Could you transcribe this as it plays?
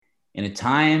In a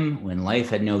time when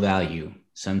life had no value,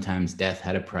 sometimes death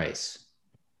had a price.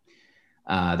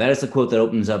 That is the quote that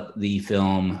opens up the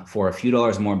film For a Few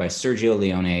Dollars More by Sergio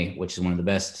Leone, which is one of the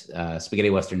best spaghetti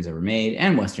westerns ever made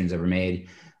and westerns ever made.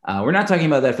 We're not talking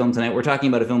about that film tonight. We're talking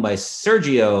about a film by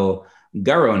Sergio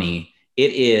Garoni.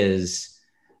 It is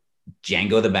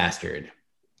Django the Bastard.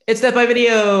 It's Death by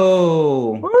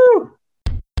Video. Woo!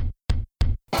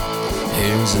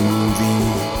 Here's a movie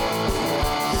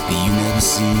that you never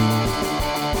seen.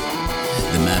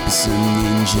 There might be some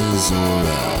ninjas or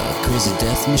a crazy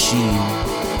death machine.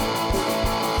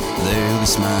 There'll be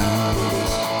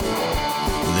smiles,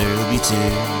 there'll be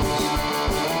tears.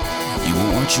 You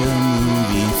won't watch a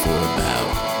movie for about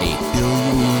 8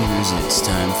 billion years. It's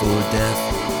time for Death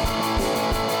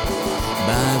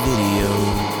by Video.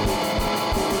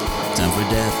 Time for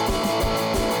Death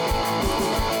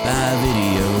by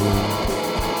Video.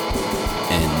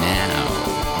 And now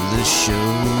the show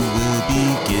will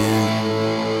begin.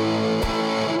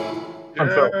 I'm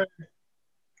Phil.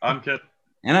 I'm Kit.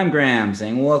 And I'm Graham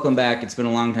saying welcome back. It's been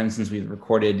a long time since we've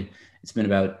recorded. It's been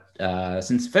about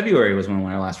since February was when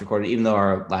I last recorded, even though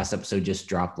our last episode just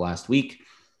dropped last week.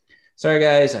 Sorry,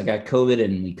 guys. I got COVID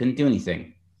and we couldn't do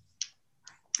anything.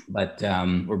 But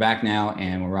we're back now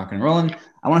and we're rocking and rolling.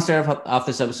 I want to start off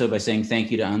this episode by saying thank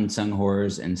you to Unsung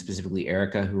Horrors and specifically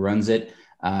Erica, who runs it.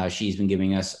 She's been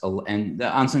giving us, and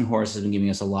the Unsung Horrors has been giving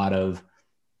us a lot of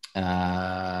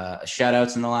shout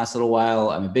outs in the last little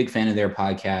while. I'm a big fan of their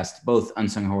podcast. Both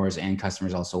Unsung Horrors and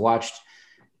customers also watched.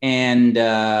 And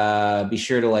be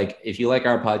sure to if you like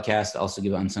our podcast, also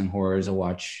give Unsung Horrors a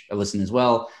listen as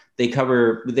well.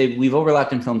 We've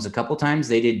overlapped in films a couple times.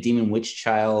 They did Demon Witch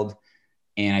Child,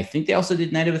 and I think they also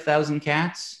did Night of a Thousand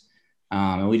Cats.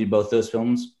 And we did both those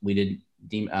films. We did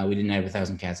Night of a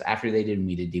Thousand Cats after they did, and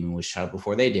we did Demon Witch Child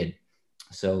before they did.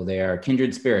 So they are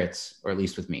kindred spirits, or at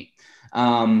least with me.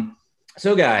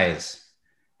 So guys,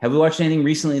 have we watched anything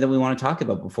recently that we want to talk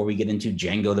about before we get into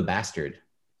Django the Bastard?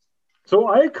 So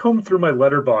I combed through my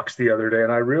letterbox the other day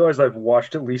and I realized I've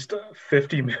watched at least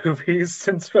 50 movies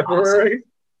since February.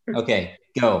 Awesome. Okay,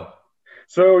 go.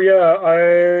 So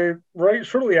yeah, right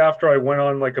shortly after I went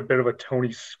on a bit of a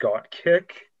Tony Scott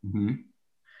kick. Mm-hmm.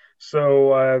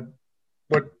 So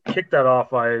what kicked that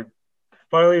off, I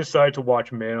finally decided to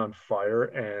watch Man on Fire,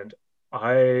 and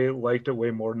I liked it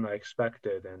way more than I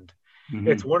expected. And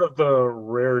It's one of the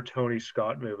rare Tony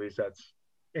Scott movies that's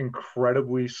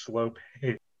incredibly slow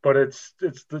paced, but it's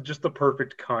just the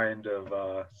perfect kind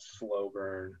of slow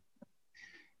burn.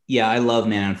 Yeah, I love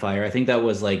Man on Fire. I think that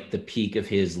was the peak of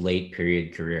his late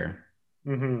period career.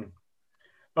 Mm-hmm.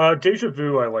 Deja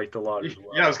Vu I liked a lot as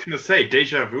well. Yeah, I was going to say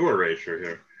Deja Vu erasure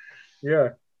here. Yeah.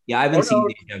 Yeah, I haven't seen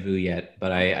Deja Vu yet,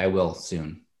 but I will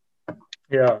soon.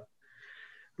 Yeah.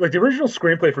 The original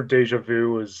screenplay for Deja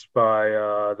Vu was by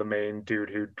the main dude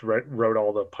who wrote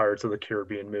all the Pirates of the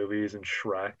Caribbean movies and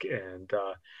Shrek, and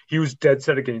he was dead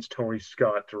set against Tony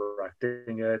Scott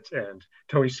directing it, and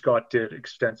Tony Scott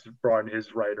brought in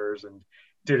his writers and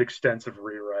did extensive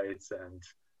rewrites, and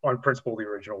on principle the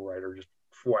original writer just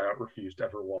flat out refused to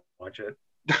ever watch it.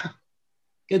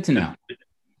 Good to know.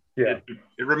 Yeah.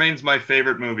 It remains my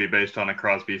favorite movie based on a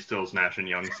Crosby, Stills, Nash &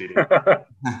 Young CD.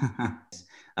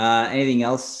 Anything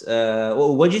else?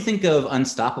 What'd you think of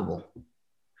Unstoppable?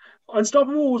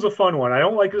 Unstoppable was a fun one. I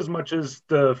don't like it as much as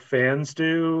the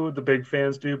big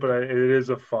fans do, but it is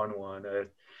a fun one.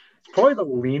 It's probably the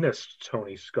leanest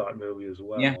Tony Scott movie as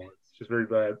well. Yeah. It's just very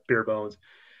bad, bare bones.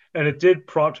 And it did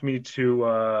prompt me to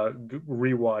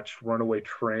rewatch Runaway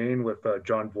Train with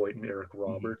John Voight and Eric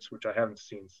Roberts, which I haven't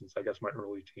seen since, I guess, my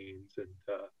early teens. And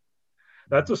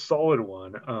that's a solid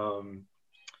one.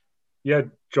 Yeah,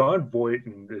 John Voight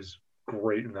is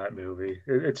great in that movie.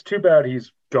 It's too bad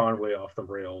he's gone way off the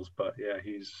rails, but yeah,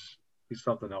 he's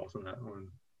something else in that one.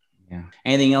 Yeah.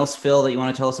 Anything else, Phil, that you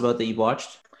want to tell us about that you've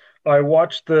watched? I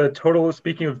watched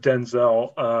speaking of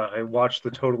Denzel, I watched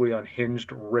the totally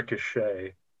unhinged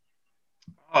Ricochet.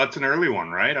 Oh, it's an early one,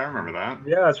 right? I remember that.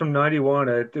 Yeah, it's from 91.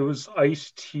 It was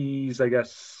Ice-T's, I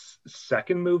guess,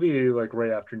 second movie,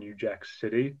 right after New Jack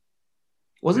City.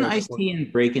 Wasn't Ice-T in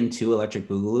Breakin' 2 Electric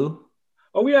Boogaloo?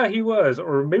 Oh, yeah, he was.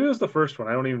 Or maybe it was the first one.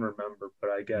 I don't even remember, but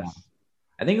I guess. No.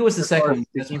 I think it was the second one.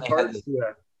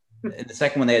 Yeah. The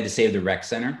second one, they had to save the rec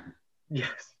center. Yes.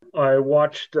 I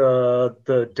watched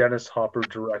the Dennis Hopper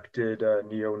directed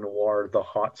neo-noir The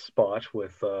Hot Spot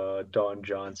with Don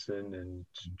Johnson and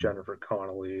Jennifer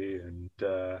Connelly and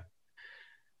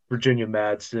Virginia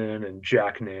Madsen and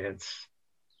Jack Nance.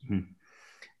 Mm-hmm.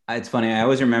 It's funny. I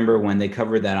always remember when they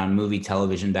covered that on movie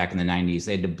television back in the 90s,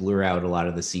 they had to blur out a lot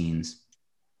of the scenes.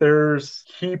 There's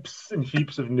heaps and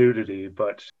heaps of nudity,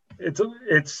 but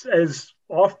it's as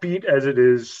offbeat as it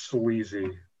is sleazy,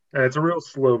 and it's a real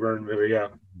slow burn movie. Yeah.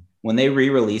 When they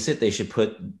re-release it, they should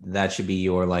put that should be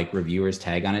your like reviewer's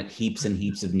tag on it. Heaps and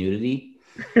heaps of nudity.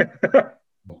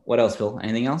 What else, Phil?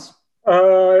 Anything else?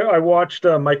 I watched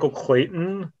Michael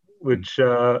Clayton, which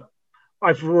for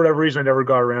whatever reason I never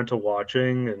got around to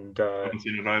watching, and I haven't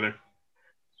seen it either.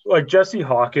 like Jesse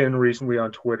Hawken recently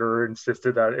on Twitter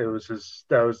insisted that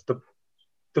that was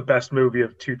the best movie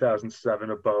of 2007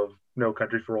 above No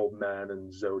Country for Old Men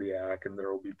and Zodiac and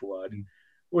There Will Be Blood,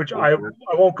 which I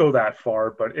won't go that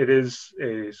far, but it is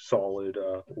a solid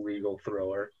legal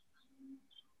thriller.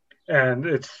 And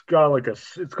it's got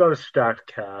a stacked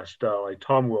cast. Like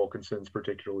Tom Wilkinson's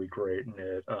particularly great in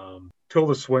it.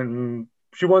 Tilda Swinton,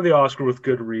 she won the Oscar with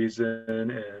good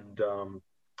reason, and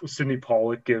Sidney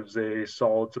Pollack gives a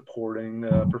solid supporting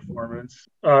performance.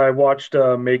 I watched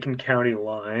Macon County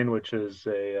Line, which is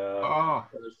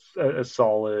a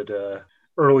solid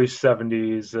early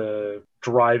 70s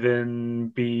drive-in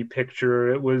B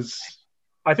picture. It was,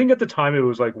 I think at the time, it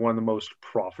was like one of the most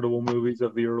profitable movies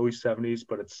of the early 70s,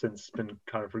 but it's since been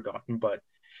kind of forgotten. But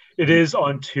it is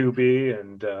on Tubi,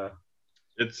 and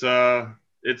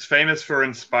it's famous for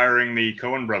inspiring the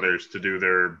Coen brothers to do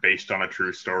their based on a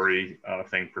true story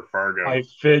thing for Fargo. I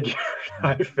figured,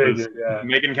 yeah.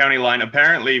 Macon County Line,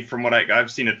 apparently, from what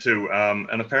I've seen it too,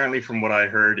 and apparently from what I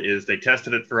heard is they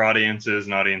tested it for audiences,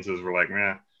 and audiences were like,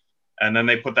 meh. And then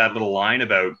they put that little line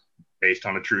about based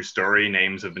on a true story,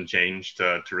 names have been changed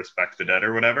to respect the dead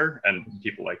or whatever, and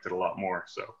people liked it a lot more,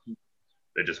 so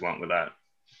they just went with that.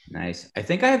 Nice. I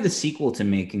think I have the sequel to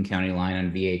Macon County Line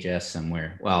on VHS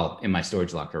somewhere. Well, in my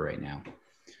storage locker right now.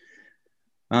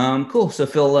 Cool. So,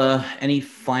 Phil, any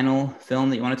final film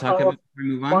that you want to talk about before we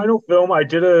move on? Final film, I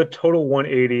did a total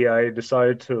 180. I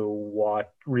decided to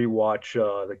rewatch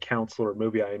The Counselor,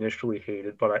 movie I initially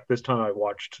hated, but this time I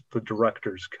watched the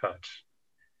director's cut.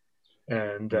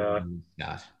 And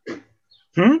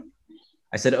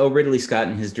I said, Ridley Scott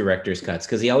and his director's cuts,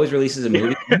 because he always releases a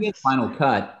movie, he has final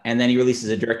cut, and then he releases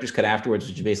a director's cut afterwards,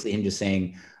 which is basically him just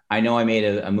saying, I know I made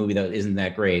a movie that isn't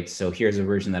that great, so here's a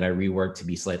version that I reworked to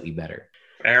be slightly better.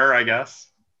 Fair, I guess.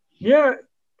 Yeah,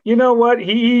 you know what?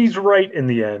 He's right in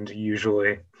the end,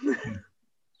 usually.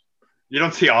 You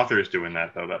don't see authors doing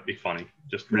that, though. That'd be funny.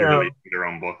 Just re-releasing their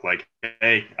own book, like,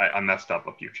 hey, I messed up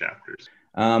a few chapters.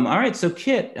 All right, so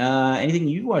Kit, anything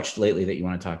you watched lately that you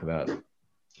want to talk about?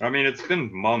 I mean, it's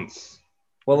been months.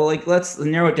 Well, like, let's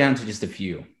narrow it down to just a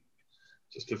few.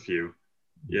 Just a few.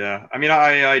 Yeah. I mean,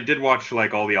 I did watch,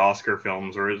 like, all the Oscar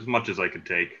films, or as much as I could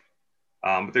take.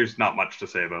 But there's not much to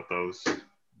say about those.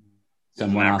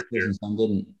 Some went Oscars and some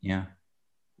didn't, yeah.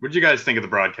 What did you guys think of the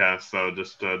broadcast, though?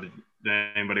 Just, did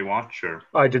anybody watch, or?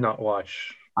 I did not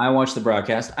watch. I watched the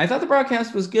broadcast. I thought the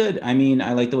broadcast was good. I mean,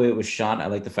 I like the way it was shot. I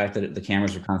like the fact that the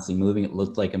cameras were constantly moving. It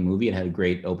looked like a movie. It had a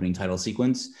great opening title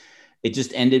sequence. It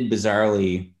just ended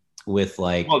bizarrely with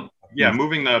like... Well, yeah,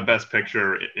 moving the best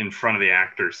picture in front of the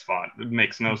actor's spot. It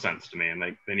makes no sense to me, and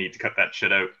they need to cut that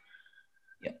shit out.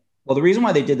 Yeah. Well, the reason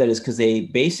why they did that is because they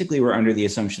basically were under the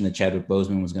assumption that Chadwick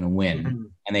Boseman was going to win. Mm-hmm.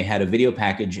 And they had a video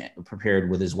package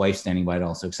prepared with his wife standing by to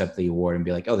also accept the award and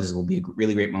be like, oh, this will be a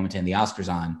really great moment to end the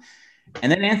Oscars on.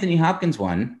 And then Anthony Hopkins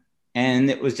won. And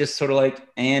it was just sort of like,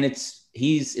 and it's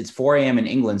 4 a.m. in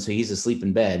England, so he's asleep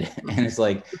in bed. And it's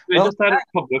like, they just had his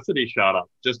publicity shot up,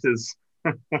 just as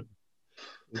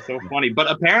it's so funny. But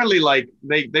apparently, like,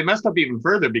 they messed up even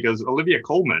further, because Olivia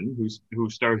Colman, who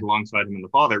stars alongside him in The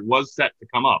Father, was set to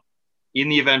come up in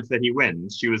the event that he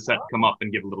wins. She was set to come up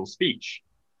and give a little speech,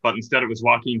 but instead it was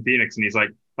Joaquin Phoenix, and he's like,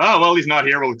 oh, well, he's not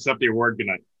here, we'll accept the award, good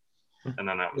night. And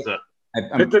then that was it.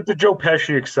 The Joe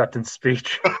Pesci acceptance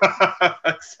speech.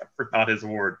 Except for not his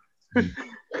award.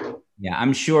 Yeah,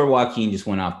 I'm sure Joaquin just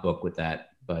went off book with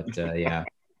that. But yeah.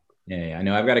 I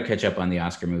know I've got to catch up on the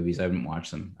Oscar movies. I haven't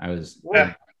watched them. I was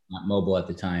not mobile at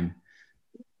the time.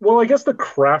 Well, I guess the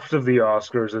craft of the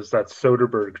Oscars is that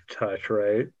Soderbergh touch,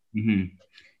 right? Mm-hmm.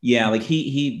 Yeah, like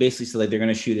he basically said like they're going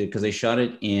to shoot it because they shot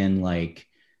it in like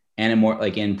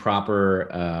in proper.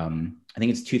 I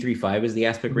think it's 2:3:5 is the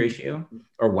aspect ratio,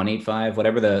 or 1:8:5,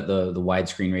 whatever the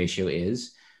widescreen ratio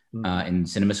is in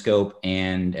CinemaScope,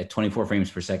 and at 24 frames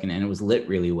per second, and it was lit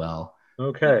really well.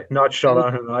 Okay, not shot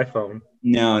on an iPhone.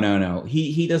 No.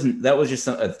 He doesn't. That was just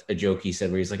a joke he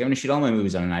said where he's like, I'm going to shoot all my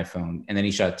movies on an iPhone, and then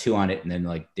he shot 2 on it, and then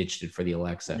like ditched it for the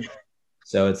Alexa.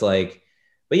 So it's like,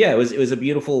 but yeah, it was a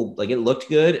beautiful, like it looked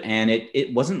good, and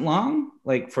it wasn't long.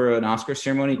 Like for an Oscar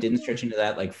ceremony, it didn't stretch into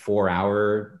that like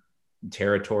 4-hour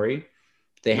territory.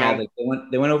 They had like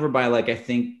they went over by like I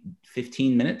think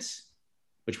 15 minutes,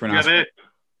 which were not.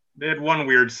 They had one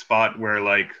weird spot where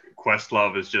like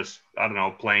Questlove is just, I don't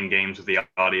know, playing games with the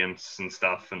audience and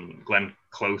stuff, and Glenn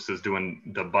Close is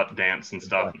doing the butt dance and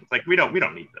stuff. It's like we don't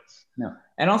need this. No.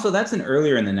 And also that's an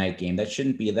earlier in the night game.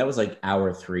 That was like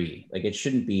hour 3. Like it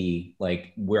shouldn't be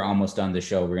like we're almost done the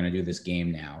show. We're gonna do this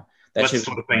game now. Let's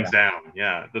slow things down.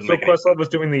 Yeah. So Questlove was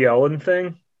doing the Ellen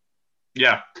thing?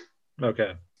 Yeah.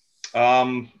 Okay.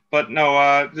 But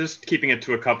no, just keeping it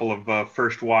to a couple of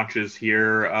first watches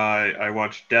here. I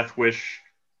watched Death Wish,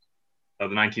 the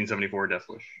 1974 Death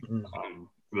Wish, for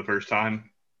the first time.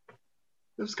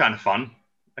 It was kind of fun.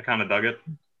 I kind of dug it.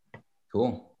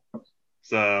 Cool.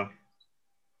 It's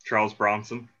Charles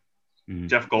Bronson,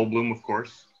 Jeff Goldblum, of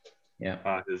course.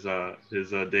 Yeah. His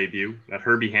debut, that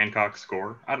Herbie Hancock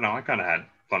score. I don't know. I kind of had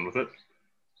fun with it.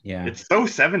 Yeah. It's so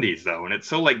 70s though, and it's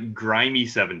so like grimy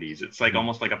 70s. It's like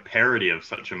almost like a parody of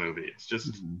such a movie. It's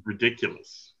just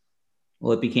ridiculous.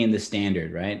 Well, it became the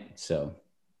standard, right? So.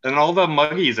 And all the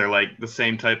muggies are like the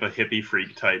same type of hippie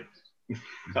freak type.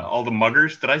 All the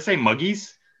muggers. Did I say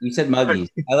muggies? You said muggies.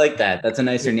 I like that. That's a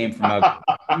nicer name for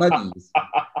muggies.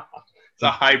 It's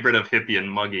a hybrid of hippie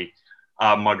and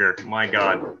mugger. My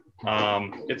God.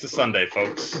 It's a Sunday,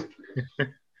 folks.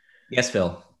 Yes,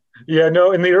 Phil. Yeah,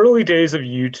 no, in the early days of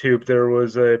YouTube, there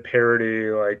was a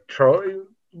parody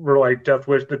where like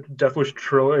the Death Wish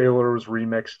trailer was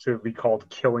remixed to be called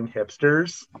Killing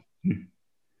Hipsters.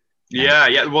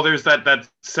 Yeah. Well, there's that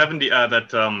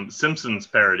Simpsons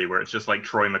parody where it's just like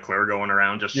Troy McClure going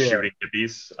around just shooting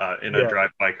hippies in a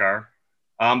drive-by car.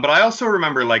 But I also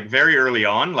remember like very early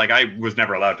on, like I was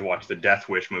never allowed to watch the Death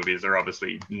Wish movies. They're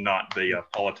obviously not the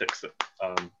politics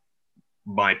that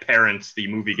my parents, the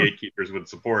movie gatekeepers, would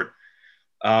support.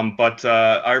 But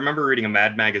I remember reading a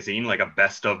Mad Magazine, like a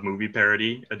best of movie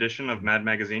parody edition of Mad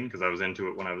Magazine, because I was into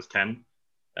it when I was 10.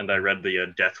 And I read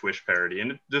the Death Wish parody,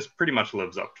 and it just pretty much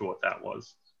lives up to what that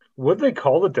was. What did they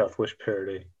call the Death Wish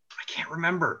parody? I can't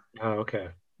remember. Oh, okay.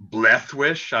 Bleth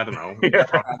Wish? I don't know. Yeah.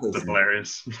 It's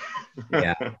hilarious.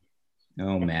 Yeah.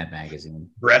 Oh, Mad Magazine.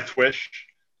 Breath Wish.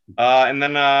 And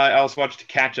then I also watched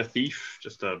Catch a Thief,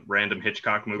 just a random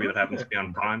Hitchcock movie that happens to be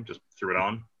on Prime. Just threw it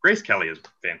on. Grace Kelly is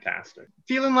fantastic.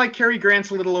 Feeling like Cary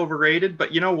Grant's a little overrated,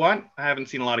 but you know what? I haven't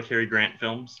seen a lot of Cary Grant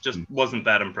films. Just wasn't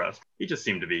that impressed. He just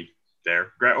seemed to be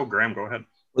there. Graham, go ahead.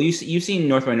 Well, you've seen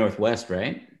North by Northwest,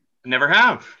 right? Never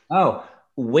have. Oh,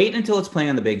 wait until it's playing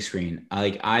on the big screen.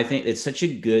 I think it's such a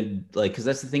good, because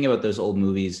that's the thing about those old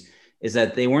movies is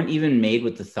that they weren't even made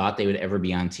with the thought they would ever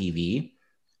be on TV.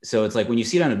 So it's like when you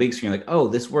see it on a big screen, like, oh,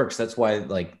 this works. That's why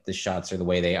like the shots are the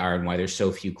way they are and why there's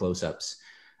so few close-ups.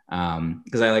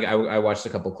 Because I watched a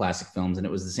couple classic films and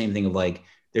it was the same thing of like,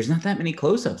 there's not that many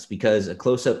close-ups because a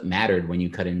close-up mattered when you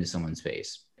cut into someone's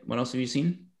face. What else have you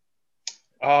seen?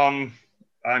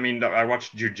 I mean, I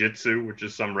watched Jiu-Jitsu, which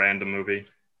is some random movie,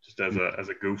 just as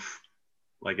a goof,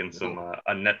 like in some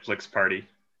a Netflix party.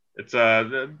 It's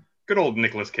the good old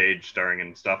Nicolas Cage starring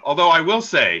and stuff. Although I will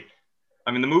say,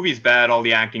 I mean, the movie's bad, all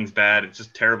the acting's bad. It's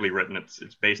just terribly written. It's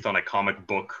based on a comic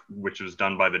book, which was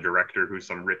done by the director, who's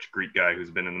some rich Greek guy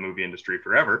who's been in the movie industry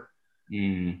forever.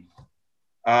 And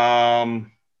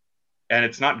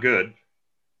it's not good.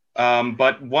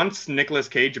 But once Nicolas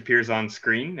Cage appears on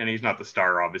screen, and he's not the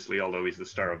star, obviously, although he's the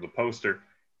star of the poster,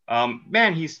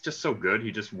 man, he's just so good.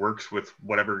 He just works with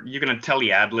whatever. You're going to tell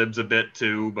he ad-libs a bit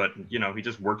too, but, you know, he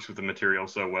just works with the material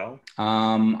so well.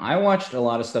 I watched a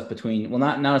lot of stuff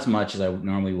not as much as I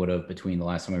normally would have between the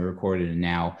last time I recorded and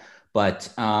now,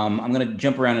 but I'm going to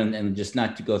jump around and just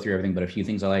not to go through everything, but a few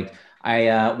things I liked.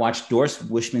 I watched Doris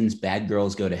Wishman's Bad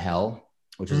Girls Go to Hell,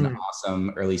 which was an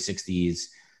awesome early 60s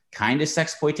kind of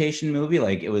sexploitation movie.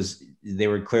 Like they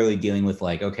were clearly dealing with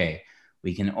like, okay,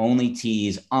 we can only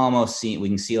tease we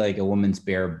can see like a woman's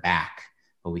bare back,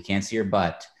 but we can't see her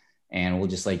butt. And we'll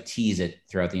just like tease it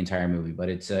throughout the entire movie. But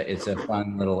it's a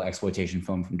fun little exploitation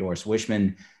film from Doris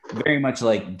Wishman, very much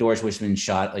like Doris Wishman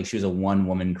shot, like she was a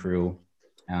one-woman crew.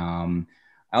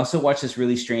 I also watched this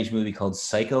really strange movie called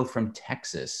Psycho from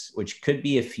Texas, which could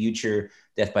be a future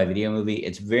Death by Video movie.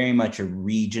 It's very much a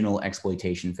regional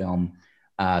exploitation film.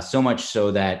 So much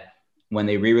so that when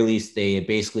they re-released,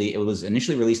 it was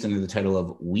initially released under the title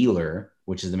of Wheeler,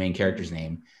 which is the main character's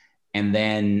name. And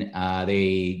then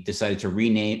they decided to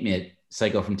rename it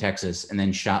Psycho from Texas and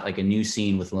then shot like a new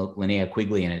scene with Linnea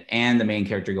Quigley in it and the main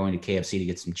character going to KFC to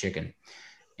get some chicken.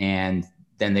 And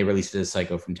then they released it as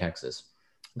Psycho from Texas.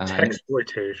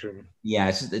 Exploitation. Yeah,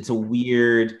 it's a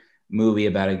weird movie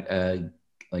about a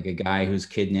guy who's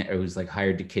kidnapped or who's like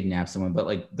hired to kidnap someone. But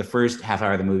like the first half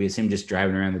hour of the movie is him just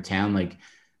driving around the town, like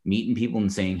meeting people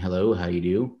and saying, hello, how you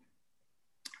do?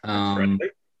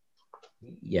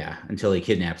 Yeah, until he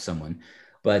kidnaps someone.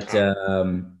 But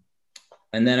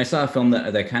And then I saw a film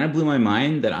that kind of blew my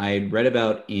mind that I had read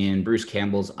about in Bruce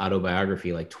Campbell's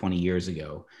autobiography like 20 years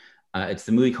ago. It's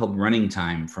the movie called Running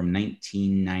Time from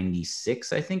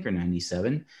 1996, I think, or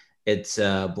 97. It's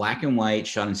black and white,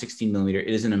 shot in 16 millimeter.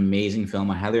 It is an amazing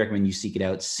film. I highly recommend you seek it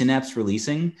out. Synapse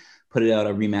Releasing put it out,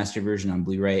 a remastered version on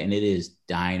Blu-ray, and it is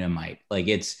dynamite. Like,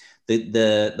 it's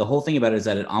the whole thing about it is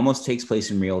that it almost takes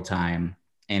place in real time,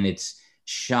 and it's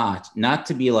shot not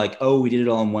to be like, oh, we did it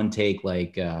all in one take,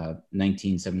 like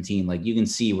 1917. Like, you can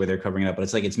see where they're covering it up, but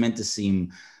it's like it's meant to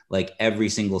seem like every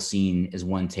single scene is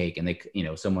one take, and they,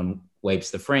 someone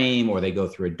wipes the frame or they go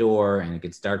through a door and it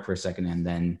gets dark for a second and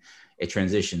then it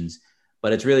transitions.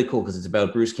 But it's really cool because it's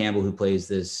about Bruce Campbell, who plays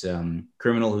this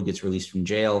criminal who gets released from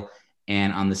jail.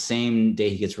 And on the same day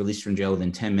he gets released from jail,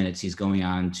 within 10 minutes, he's going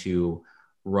on to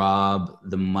rob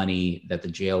the money that the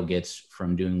jail gets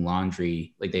from doing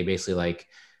laundry. Like, they basically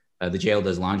the jail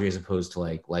does laundry as opposed to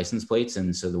like license plates.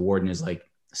 And so the warden is like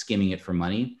skimming it for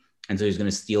money. And so he's going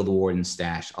to steal the warden's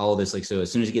stash, all of this. Like, so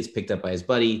as soon as he gets picked up by his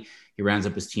buddy, he rounds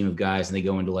up his team of guys and they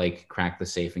go into like crack the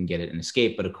safe and get it and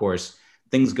escape. But of course,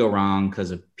 things go wrong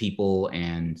because of people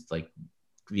and like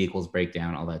vehicles break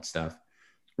down, all that stuff.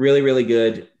 Really, really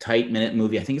good, tight minute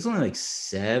movie. I think it's only like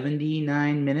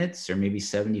 79 minutes or maybe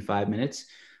 75 minutes.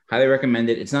 Highly recommend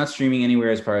it. It's not streaming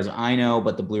anywhere as far as I know,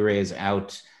 but the Blu-ray is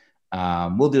out.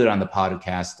 We'll do it on the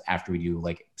podcast after we do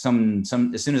like some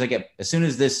as soon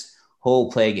as this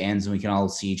whole plague ends and we can all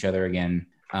see each other again.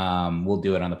 We'll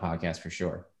do it on the podcast for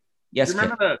sure. Yes. Do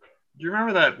you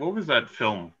remember that? What was that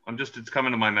film? It's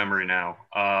coming to my memory now.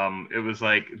 It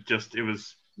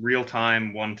was real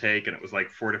time, one take, and it was like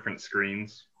 4 different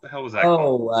screens. What the hell was that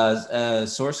called?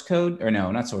 Source Code, or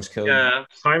no, not Source Code. Yeah,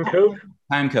 Time Code.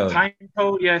 Time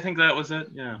Code. Yeah, I think that was it.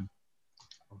 Yeah.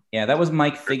 Yeah, that was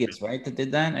Mike Figgis, right? That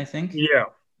did that, I think. Yeah.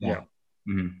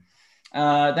 Mm-hmm.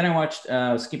 Then I watched,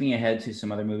 skipping ahead to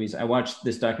some other movies, I watched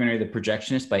this documentary, The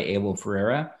Projectionist by Abel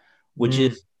Ferreira, which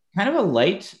is kind of a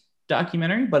light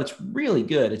documentary, but it's really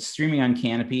good. It's streaming on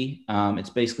Canopy. It's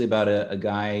basically about a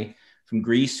guy from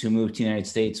Greece who moved to the United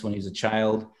States when he was a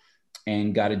child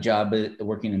and got a job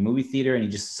working in a movie theater. And he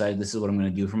just decided, this is what I'm going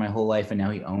to do for my whole life. And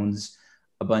now he owns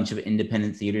a bunch of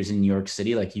independent theaters in New York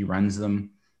City. Like, he runs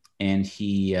them, and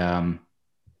he runs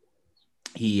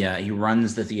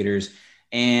the theaters.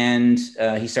 And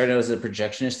he started out as a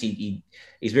projectionist.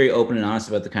 He's very open and honest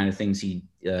about the kind of things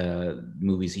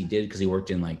movies he did, because he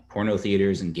worked in like porno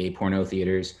theaters and gay porno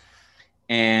theaters.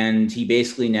 And he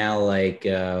basically now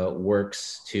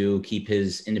works to keep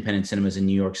his independent cinemas in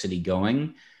New York City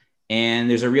going. And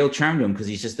there's a real charm to him, because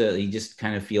he just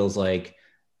kind of feels like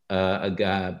a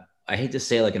guy. I hate to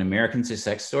say like an American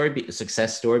success story,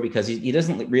 because he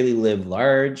doesn't really live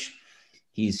large.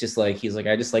 He's like,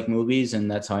 I just like movies, and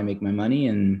that's how I make my money.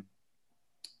 And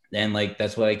then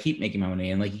that's why I keep making my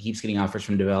money. And like, he keeps getting offers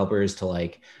from developers to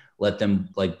like let them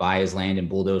like buy his land and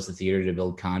bulldoze the theater to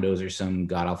build condos or some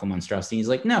god awful monstrosity. He's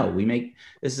like, no,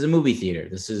 this is a movie theater.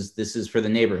 This is for the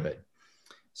neighborhood.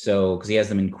 So, because he has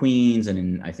them in Queens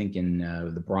and I think in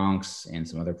the Bronx and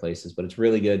some other places, but it's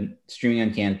really good. Streaming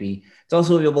on Canopy. It's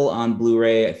also available on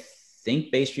Blu-ray. I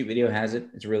think Bay Street Video has it.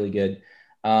 It's really good.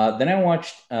 Then I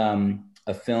watched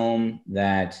a film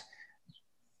that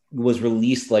was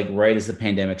released like right as the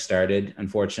pandemic started.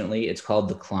 Unfortunately, it's called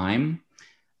The Climb.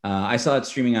 I saw it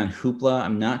streaming on Hoopla.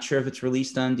 I'm not sure if it's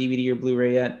released on DVD or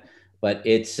Blu-ray yet, but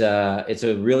it's a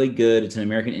really good. It's an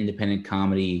American independent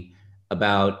comedy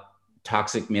about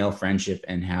toxic male friendship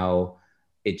and how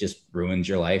it just ruins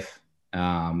your life.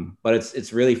 But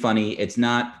it's really funny. It's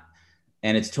not,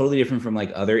 and it's totally different from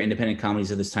like other independent comedies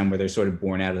of this time, where they're sort of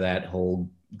born out of that whole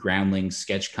groundling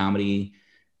sketch comedy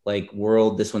like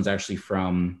world. This one's actually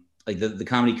from like the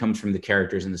comedy comes from the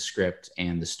characters in the script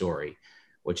and the story,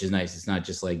 which is nice. It's not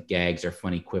just like gags or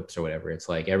funny quips or whatever. It's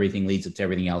like everything leads up to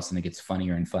everything else, and it gets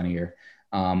funnier and funnier.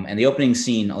 And the opening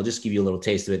scene, I'll just give you a little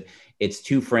taste of it. It's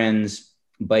two friends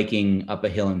biking up a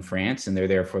hill in France, and they're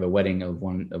there for the wedding of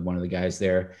one of the guys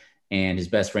there. And his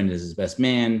best friend is his best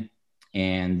man.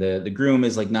 And the groom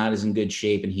is like not as in good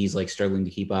shape, and he's like struggling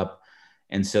to keep up.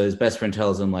 And so his best friend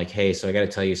tells him like, hey, so I got to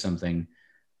tell you something.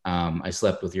 I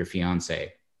slept with your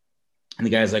fiance. And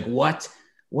the guy's like, what?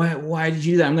 Why did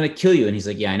you do that? I'm going to kill you. And he's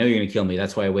like, yeah, I know you're going to kill me.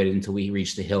 That's why I waited until we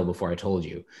reached the hill before I told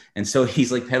you. And so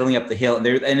he's like pedaling up the hill,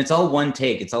 and it's all one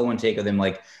take. It's all one take of them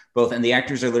like both. And the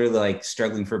actors are literally like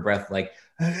struggling for breath. Like,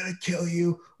 I'm going to kill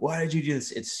you. Why did you do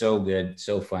this? It's so good.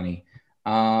 So funny.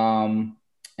 And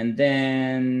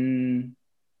then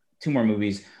 2 more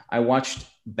movies. I watched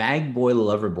Bag Boy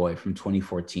Lover Boy from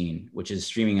 2014, which is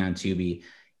streaming on Tubi.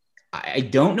 I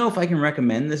don't know if I can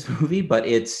recommend this movie, but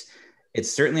it's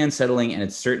certainly unsettling, and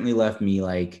it's certainly left me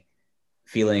like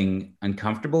feeling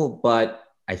uncomfortable, but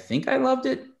I think I loved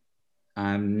it.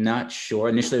 I'm not sure.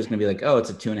 Initially, I was going to be like, oh, it's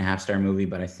a 2.5-star movie,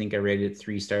 but I think I rated it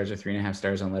 3 stars or 3.5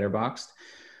 stars on Letterboxd.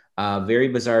 Very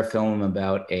bizarre film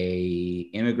about a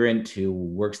immigrant who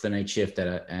works the night shift at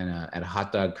a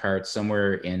hot dog cart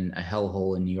somewhere in a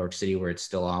hellhole in New York City where it's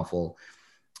still awful.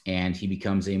 And he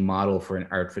becomes a model for an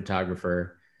art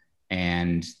photographer,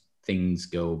 and things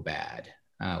go bad.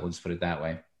 We'll just put it that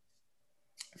way.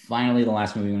 Finally, the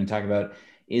last movie we want to talk about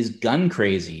is Gun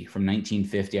Crazy from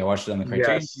 1950. I watched it on the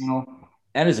Criterion Channel.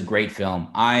 That is a great film.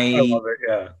 I love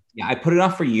it. Yeah, I put it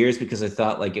off for years because I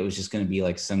thought like it was just going to be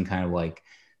like some kind of like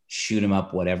shoot 'em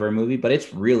up whatever movie, but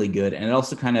it's really good. And it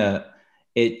also kind of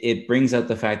it brings out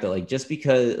the fact that like just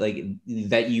because like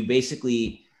that you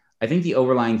basically, I think the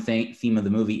overlying theme of the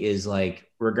movie is like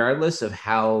regardless of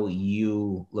how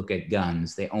you look at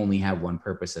guns, they only have one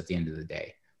purpose at the end of the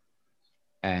day.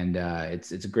 And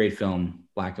it's a great film,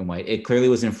 black and white. It clearly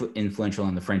was influential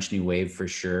on the French New Wave for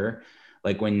sure.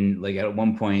 Like when, like at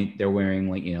one point, they're wearing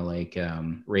like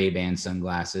Ray-Ban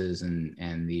sunglasses,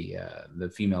 and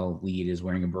the female lead is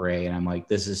wearing a beret, and I'm like,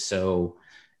 this is so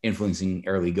influencing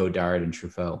early Godard and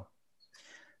Truffaut.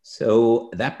 So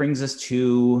that brings us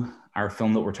to our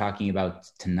film that we're talking about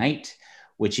tonight,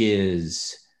 which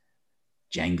is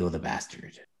Django the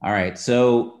Bastard. All right,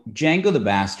 so Django the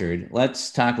Bastard.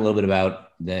 Let's talk a little bit about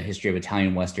the history of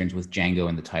Italian Westerns with Django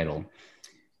in the title.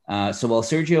 So while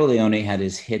Sergio Leone had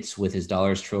his hits with his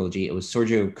Dollars trilogy, it was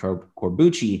Sergio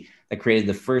Corbucci that created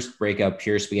the first breakout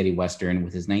pure spaghetti Western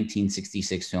with his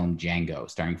 1966 film Django,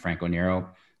 starring Franco Nero,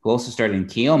 who also starred in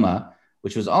Keoma,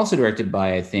 which was also directed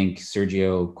by, I think,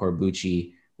 Sergio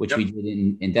Corbucci, which we did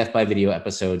in Death by Video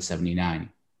episode 79.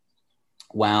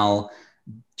 While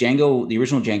Django, the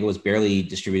original Django, was barely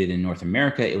distributed in North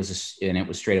America, it was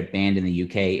straight up banned in the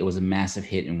UK. It was a massive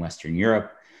hit in Western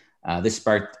Europe. This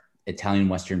sparked Italian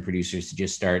Western producers to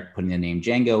just start putting the name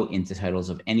Django into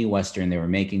titles of any Western they were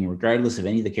making, regardless of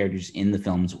any of the characters in the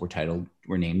films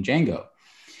were named Django.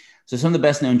 So some of the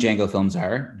best known Django films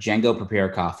are Django Prepare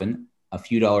a Coffin, A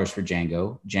Few Dollars for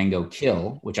Django, Django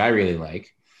Kill, which I really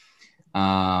like,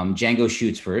 Django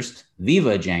Shoots First,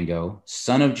 Viva Django,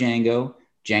 Son of Django,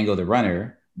 Django the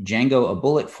Runner, Django A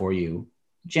Bullet for You,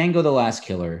 Django the Last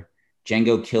Killer,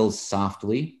 Django Kills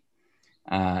Softly,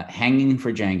 Hanging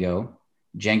for Django,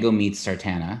 Django Meets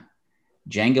Sartana,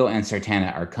 Django and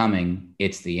Sartana Are Coming,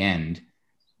 It's the End,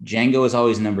 Django Is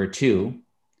Always Number 2,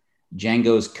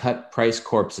 Django's Cut Price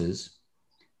Corpses,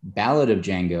 Ballad of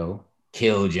Django,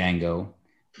 Kill Django,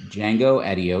 Django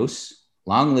Adios,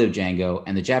 Long Live Django,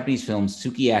 and the Japanese film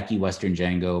Sukiyaki Western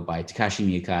Django by Takashi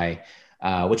Miike,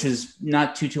 which was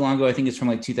not too long ago. I think it's from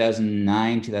like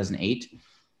 2009, 2008,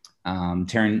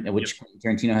 which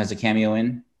Tarantino has a cameo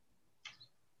in.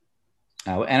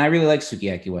 And I really like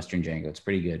Sukiyaki Western Django. It's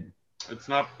pretty good. It's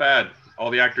not bad. All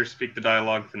the actors speak the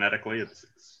dialogue phonetically. It's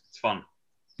fun.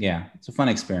 Yeah, it's a fun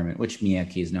experiment, which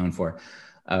Miyake is known for,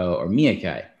 or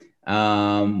Miyake.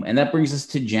 And that brings us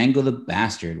to Django the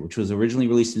Bastard, which was originally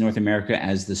released in North America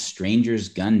as The Stranger's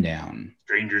Gundown.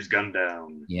 Stranger's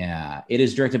Gundown. Yeah, it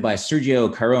is directed by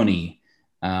Sergio Caroni.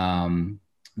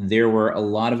 There were a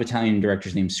lot of Italian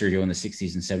directors named Sergio in the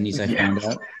 60s and 70s, I found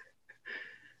out.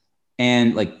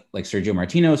 And like Sergio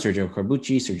Martino, Sergio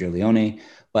Corbucci, Sergio Leone.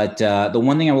 But the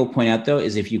one thing I will point out, though,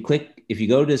 is if you go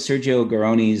to Sergio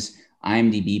Caroni's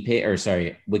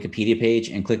Wikipedia page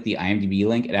and click the IMDb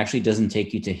link, it actually doesn't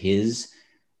take you to his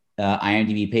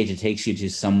IMDb page. It takes you to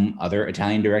some other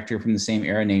Italian director from the same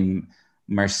era named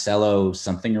Marcello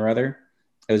something or other.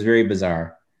 It was very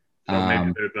bizarre. So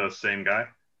maybe they're the same guy.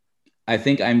 I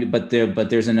think but Sergio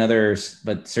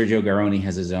Garoni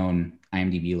has his own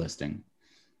IMDb listing.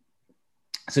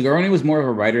 So Garoni was more of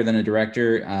a writer than a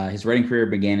director. His writing career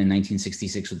began in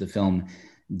 1966 with the film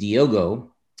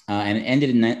Diogo, and it ended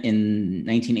in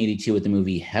 1982 with the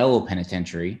movie Hell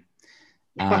Penitentiary.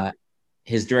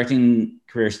 His directing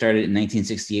career started in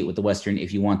 1968 with the Western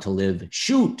If You Want to Live,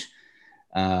 Shoot!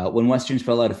 When Westerns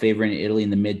fell out of favor in Italy in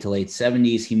the mid to late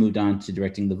 70s, he moved on to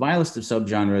directing the vilest of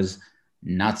subgenres,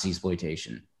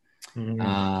 Nazi-exploitation.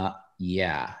 Mm-hmm.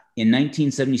 In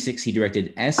 1976, he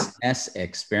directed SS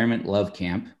Experiment Love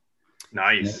Camp.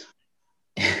 Nice.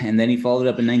 And then he followed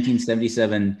up in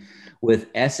 1977 with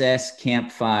SS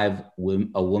Camp 5,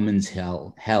 A Woman's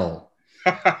Hell.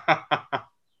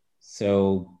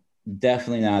 So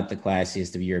definitely not the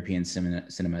classiest of European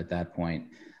cinema at that point.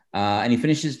 And he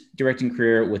finished his directing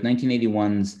career with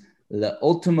 1981's The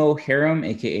Ultimo Harem,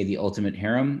 aka The Ultimate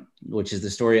Harem, which is the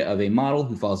story of a model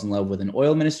who falls in love with an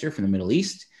oil minister from the Middle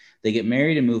East. They get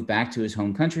married and move back to his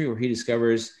home country where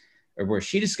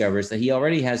she discovers that he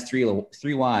already has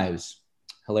three wives.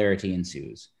 hilarity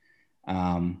ensues.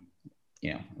 You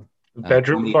know,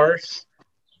 Bedroom farce?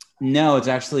 No, it's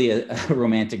actually a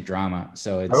romantic drama.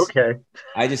 So it's Okay.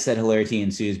 I just said hilarity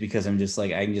ensues because I'm just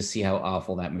like, I can just see how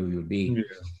awful that movie would be.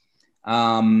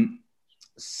 Yeah.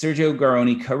 Sergio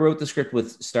Garoni co-wrote the script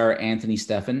with star Anthony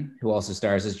Stefan, who also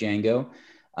stars as Django.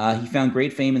 He found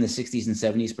great fame in the 60s and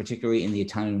 70s, particularly in the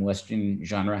Italian Western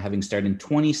genre, having starred in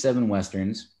 27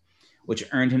 Westerns, which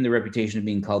earned him the reputation of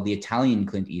being called the Italian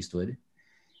Clint Eastwood.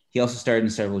 He also starred in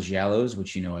several giallos,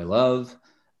 which you know I love.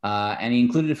 And he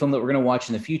included a film that we're going to watch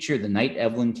in the future, The Night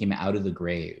Evelyn Came Out of the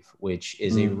Grave, which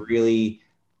is a really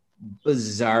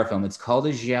bizarre film. It's called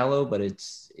a giallo, but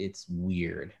it's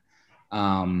weird.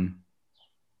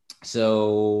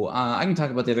 So I can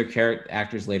talk about the other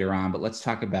actors later on, but let's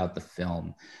talk about the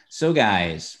film. So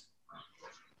guys,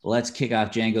 let's kick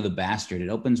off Django the Bastard. It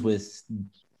opens with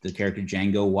the character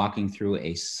Django walking through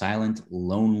a silent,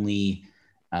 lonely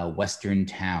Western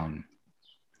town,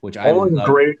 which I love.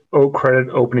 Great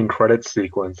opening credit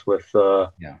sequence with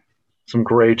some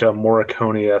great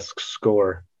Morricone-esque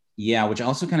score. Yeah, which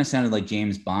also kind of sounded like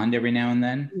James Bond every now and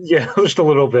then. Yeah, just a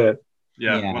little bit.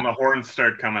 Yeah, when the horns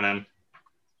start coming in.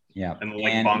 Yeah. And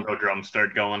the bongo drums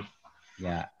start going.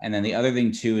 Yeah. And then the other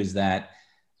thing too is that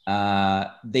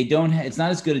they don't it's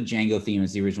not as good a Django theme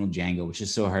as the original Django, which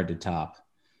is so hard to top.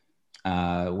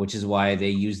 Which is why they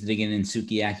used it again in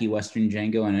Sukiyaki Western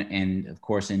Django and of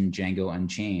course in Django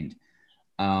Unchained.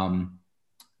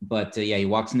 But he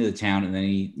walks into the town and then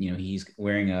he's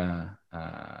wearing a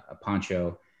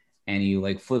poncho and he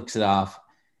like flips it off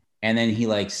and then he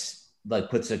like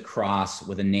puts a cross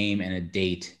with a name and a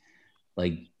date,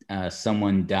 like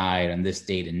someone died on this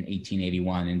date in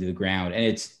 1881 into the ground, and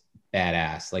it's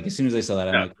badass. Like as soon as I saw that,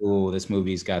 I'm like, oh, this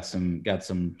movie's got some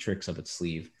tricks up its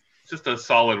sleeve. It's just a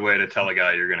solid way to tell a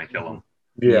guy you're gonna kill him.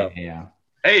 Yeah.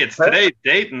 Hey, it's today's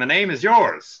date and the name is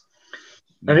yours.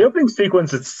 And the opening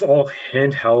sequence, it's all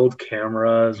handheld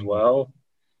camera as well.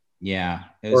 Yeah.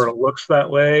 Or it looks that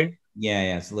way.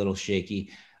 Yeah, it's a little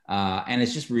shaky. And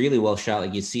it's just really well shot.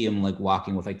 Like you see him like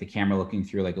walking with like the camera looking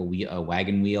through like a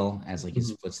wagon wheel as like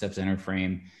his footsteps enter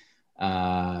frame.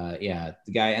 The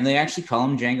guy, and they actually call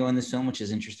him Django in this film, which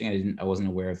is interesting. I wasn't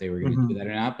aware if they were going to do that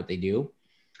or not, but they do.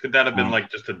 Could that have been like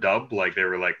just a dub? Like they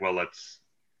were like, well, let's.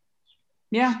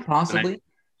 Yeah, possibly.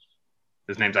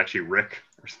 His name's actually Rick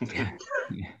or something.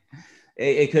 Yeah.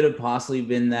 It could have possibly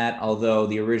been that, although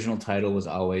the original title was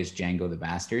always Django the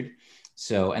Bastard.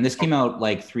 So, and this came out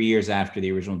like 3 years after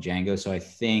the original Django. So I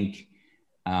think,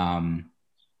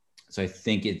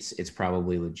 it's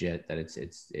probably legit that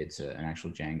it's an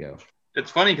actual Django. It's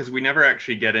funny because we never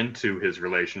actually get into his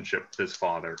relationship with his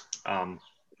father.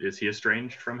 Is he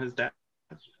estranged from his dad?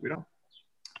 We don't.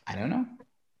 I don't know.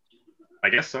 I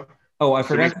guess so. Oh, I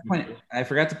forgot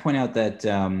to point out that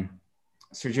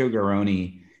Sergio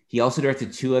Garoni, he also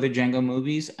directed 2 other Django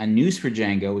movies: A Noose for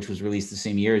Django, which was released the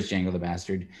same year as Django the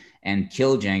Bastard, and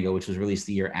Kill Django, which was released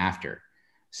the year after.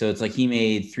 So it's like he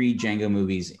made 3 Django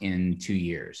movies in 2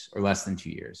 years, or less than 2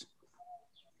 years.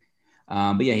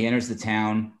 But yeah, he enters the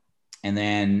town, and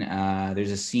then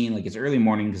there's a scene, like it's early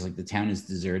morning because like the town is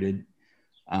deserted.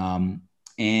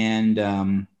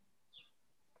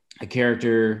 A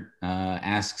character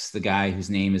asks the guy whose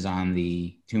name is on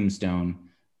the tombstone.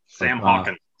 Sam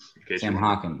Hawkins. Sam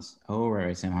Hawkins. Oh,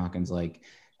 right. Sam Hawkins, like,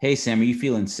 hey, Sam, are you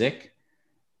feeling sick?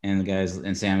 And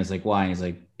Sam is like, why? And he's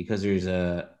like, because there's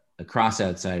a cross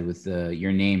outside with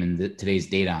your name and today's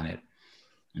date on it.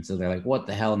 And so they're like, what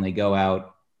the hell? And they go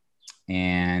out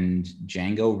and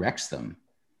Django wrecks them.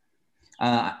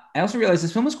 I also realized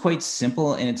this film was quite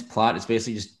simple in its plot. It's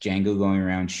basically just Django going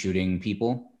around shooting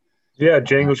people. Yeah,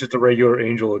 Django's just a regular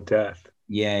angel of death.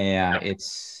 Yeah.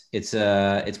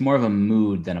 It's more of a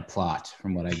mood than a plot,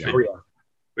 from what I get. Oh, yeah.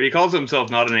 But he calls himself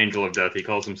not an angel of death. He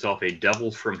calls himself a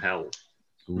devil from hell.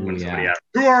 Ooh, yeah. Asks,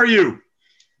 who are you?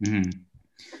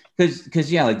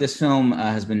 Because like this film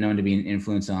has been known to be an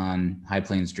influence on High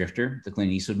Plains Drifter, the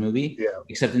Clint Eastwood movie. Yeah.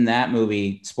 Except in that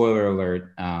movie, spoiler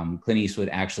alert, Clint Eastwood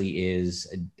actually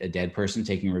is a dead person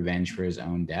taking revenge for his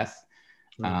own death.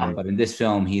 But in this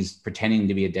film, he's pretending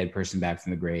to be a dead person back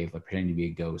from the grave, like pretending to be a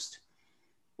ghost,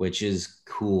 which is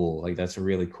cool. Like that's a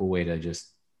really cool way to just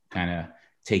kind of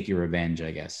take your revenge,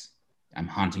 I guess. I'm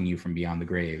haunting you from beyond the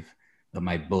grave, but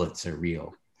my bullets are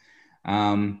real.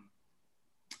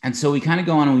 And so we kind of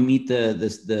go on and we meet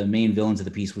the main villains of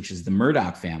the piece, which is the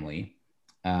Murdoch family,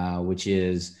 which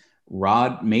is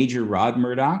Major Rod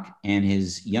Murdoch and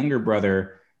his younger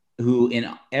brother, who in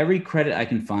every credit I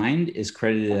can find is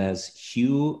credited as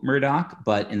Hugh Murdoch,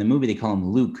 but in the movie they call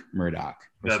him Luke Murdoch.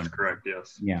 That's correct,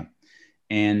 yes. Yeah.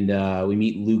 And we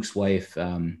meet Luke's wife,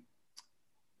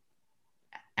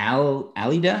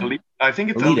 Alida? I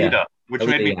think it's Alita. Alita, which Alita,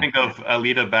 made me yeah. think of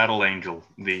Alita Battle Angel,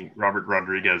 the Robert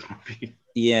Rodriguez movie.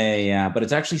 Yeah. But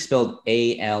it's actually spelled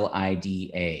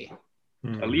Alida.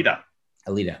 Alita.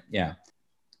 Alita, yeah.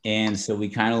 And so we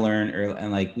kind of learn,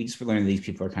 and like we just learned that these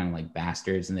people are kind of like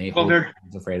bastards, and they're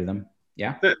afraid of them.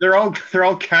 Yeah, they're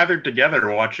all gathered together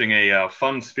watching a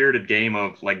fun spirited game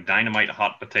of like Dynamite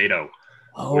Hot Potato.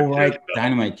 Oh right,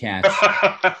 Dynamite Cats.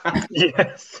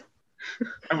 Yes.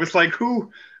 I was like,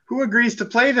 who agrees to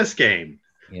play this game?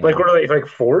 Yeah. Like, were they like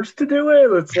forced to do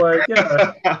it? It's like,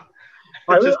 yeah.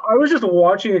 I was just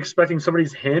watching, expecting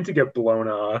somebody's hand to get blown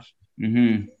off.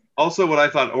 Mm-hmm. Also, what I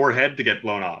thought, or head to get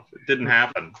blown off. It didn't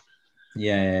happen.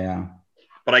 Yeah.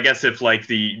 But I guess if like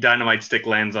the dynamite stick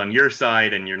lands on your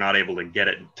side and you're not able to get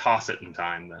it and toss it in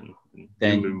time,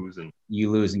 then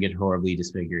you lose and get horribly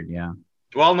disfigured. Yeah.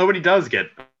 Well, nobody does get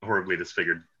horribly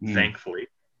disfigured, thankfully.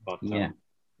 But,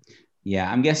 yeah.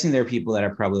 I'm guessing there are people that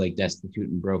are probably like destitute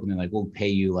and broken. They're like, we'll pay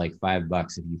you like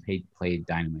 $5 if you play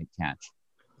Dynamite Catch.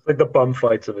 It's like the bum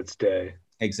fights of its day.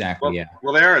 Exactly. Well, yeah.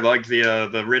 Well, they are like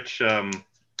the rich.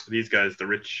 These guys, the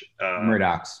rich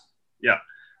Murdochs. Yeah,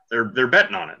 they're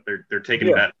betting on it. They're taking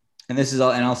a bet. And this is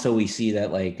all, and also we see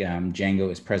that like Django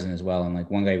is present as well. And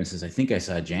like one guy even says, "I think I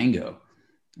saw Django."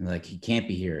 And like he can't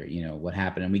be here. You know what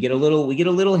happened? And we get a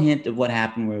little hint of what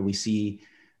happened where we see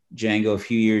Django a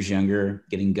few years younger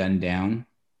getting gunned down,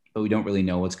 but we don't really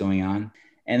know what's going on.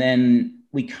 And then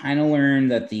we kind of learn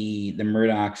that the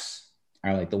Murdochs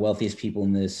are like the wealthiest people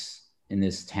in this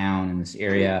town, in this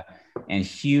area. And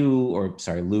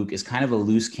Luke is kind of a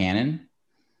loose cannon.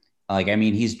 Like, I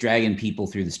mean, he's dragging people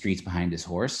through the streets behind his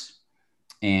horse.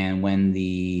 And when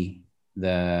the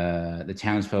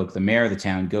townsfolk, the mayor of the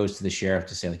town goes to the sheriff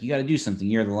to say, like, you got to do something.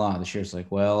 You're the law. The sheriff's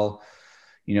like, well,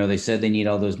 you know, they said they need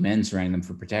all those men surrounding them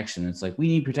for protection. It's like, we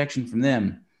need protection from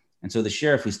them. And so the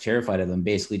sheriff, who's terrified of them,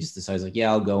 basically just decides like, yeah,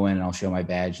 I'll go in and I'll show my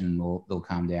badge and they'll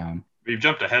calm down. We've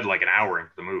jumped ahead like an hour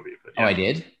into the movie. But yeah. Oh, I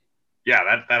did? Yeah,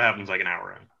 that happens like an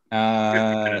hour in.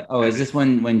 Is this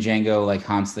when Django like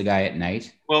haunts the guy at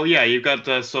night? Well, yeah, you've got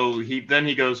so he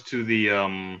goes to the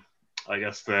I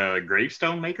guess the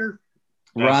gravestone maker,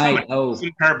 right?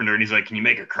 Some carpenter, and he's like, "Can you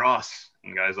make a cross?"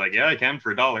 And the guy's like, "Yeah, I can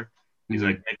for $1." He's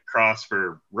like, "Make a cross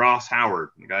for Ross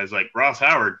Howard." And the guy's like, "Ross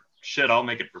Howard? Shit, I'll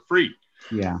make it for free."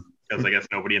 Yeah, because I guess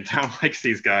nobody in town likes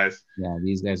these guys. Yeah,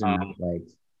 these guys are not liked.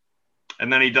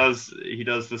 And then he does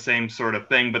the same sort of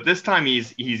thing, but this time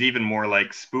he's even more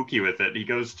like spooky with it. He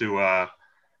goes to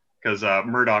because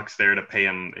Murdoch's there to pay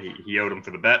him. He owed him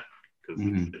for the bet because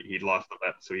he'd lost the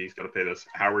bet, so he's got to pay this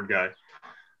Howard guy.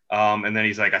 And then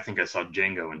he's like, I think I saw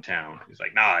Django in town. He's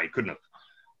like, nah, he couldn't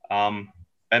have.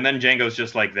 And then Django's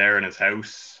just like there in his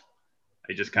house.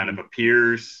 He just kind of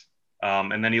appears,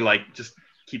 and then he like just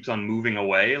keeps on moving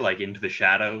away, like into the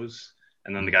shadows.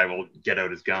 And then the guy will get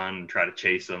out his gun and try to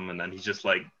chase him. And then he's just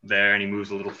like there and he moves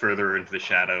a little further into the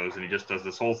shadows. And he just does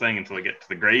this whole thing until he gets to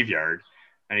the graveyard.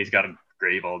 And he's got a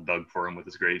grave all dug for him with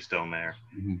his gravestone there.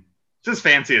 It's as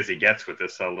fancy as he gets with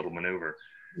this little maneuver.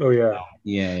 Oh, yeah.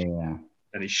 Yeah.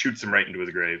 And he shoots him right into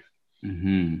his grave.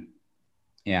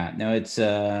 Yeah. No, it's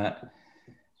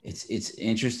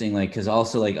interesting. Like, because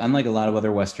also like, unlike a lot of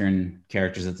other Western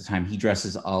characters at the time, he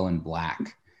dresses all in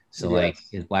black. So like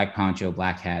his black poncho,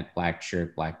 black hat, black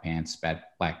shirt, black pants,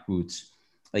 black boots.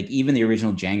 Like even the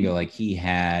original Django, like he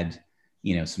had,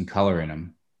 you know, some color in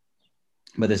him.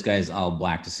 But this guy's all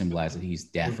black to symbolize that he's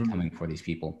death coming for these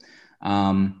people.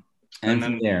 And then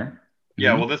from there.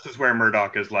 Yeah, well, this is where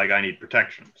Murdoch is like, I need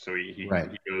protection. So he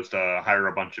goes to hire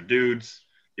a bunch of dudes.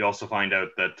 You also find out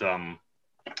that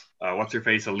what's her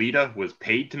face, Alita, was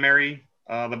paid to marry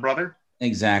the brother.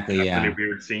 Exactly. That's a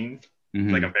weird scene. It's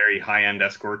like a very high-end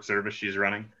escort service she's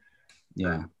running.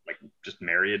 Yeah. Like just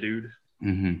marry a dude.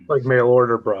 Like mail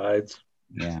order brides.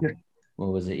 Yeah.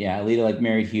 What was it? Yeah. Alita like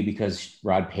married Hugh because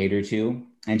Rod paid her to.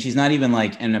 And she's not even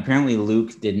like, and apparently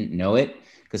Luke didn't know it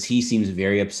because he seems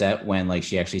very upset when like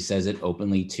she actually says it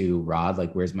openly to Rod,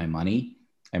 like, where's my money?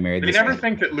 I married this guy. You never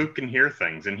think that Luke can hear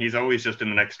things, and he's always just in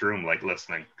the next room, like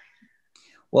listening.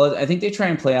 Well, I think they try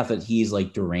and play off that he's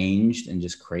like deranged and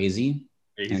just crazy.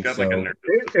 He's got like a nervous.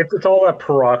 It's all that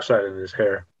peroxide in his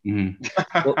hair.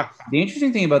 Well, the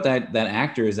interesting thing about that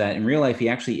actor is that in real life he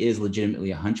actually is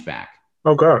legitimately a hunchback.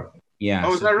 Okay. Yeah.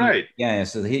 Oh, is that right? Yeah.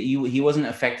 So he wasn't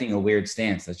affecting a weird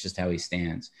stance. That's just how he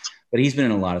stands. But he's been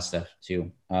in a lot of stuff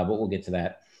too. But we'll get to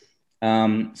that.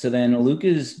 So then Luke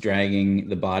is dragging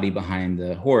the body behind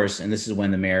the horse, and this is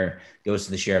when the mayor goes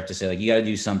to the sheriff to say, like, you got to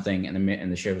do something.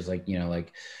 And the sheriff is like, you know,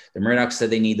 like, the Murdochs said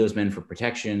they need those men for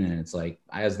protection. And it's like,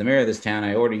 as the mayor of this town,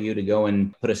 I order you to go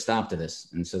and put a stop to this.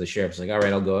 And so the sheriff's like, all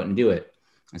right, I'll go out and do it.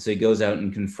 And so he goes out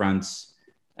and confronts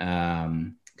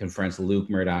confronts Luke,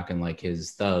 Murdoch, and like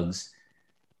his thugs.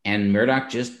 And Murdoch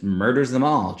just murders them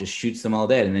all, just shoots them all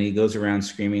dead. And then he goes around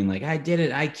screaming like, I did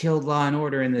it. I killed law and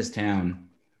order in this town.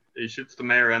 He shoots the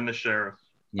mayor and the sheriff.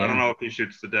 Yeah. I don't know if he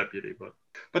shoots the deputy,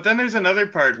 but then there's another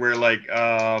part where like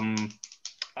I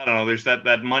don't know. There's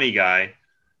that money guy.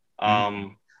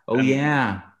 Oh and,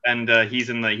 yeah. And he's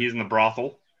in the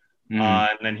brothel.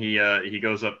 And then he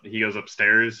goes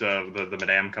upstairs. The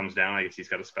madame comes down. I guess he's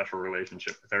got a special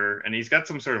relationship with her, and he's got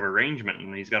some sort of arrangement,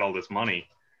 and he's got all this money.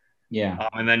 Yeah.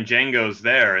 And then Django's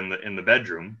there in the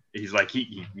bedroom. He's like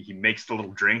he makes the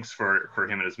little drinks for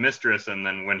him and his mistress, and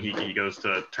then when he goes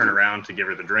to turn around to give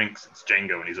her the drinks, it's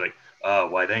Django, and he's like,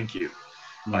 why thank you.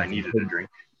 I needed a drink.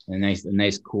 A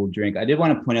nice cool drink. I did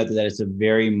want to point out that it's a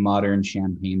very modern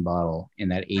champagne bottle in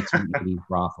that 1880s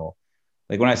brothel.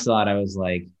 Like when I saw it, I was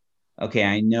like, okay,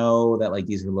 I know that like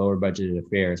these were lower budgeted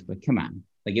affairs, but come on.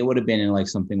 Like it would have been in like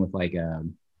something with like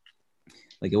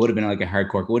it would have been like a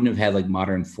hardcore. It wouldn't have had like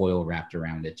modern foil wrapped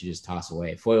around it to just toss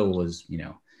away. Foil was,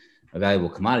 a valuable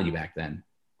commodity back then.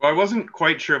 Well, I wasn't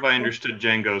quite sure if I understood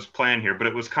Django's plan here, but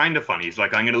it was kind of funny. He's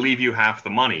like, I'm going to leave you half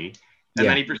the money. And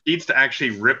then he proceeds to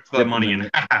actually rip the money in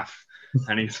half.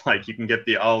 And he's like, you can get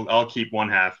I'll keep one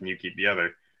half and you keep the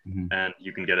other. And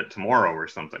you can get it tomorrow or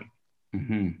something.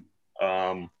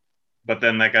 But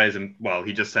then that guy's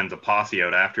he just sends a posse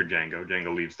out after Django.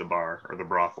 Django leaves the bar or the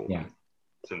brothel. Yeah.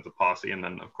 Sends a posse, and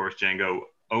then of course Django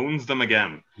owns them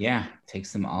again. Yeah,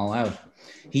 takes them all out.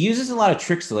 He uses a lot of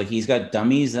tricks. So like he's got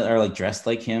dummies that are like dressed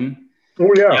like him.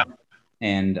 Oh yeah.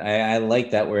 And I like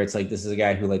that where it's like this is a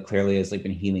guy who like clearly has like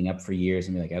been healing up for years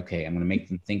and be like, okay, I'm gonna make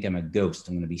them think I'm a ghost.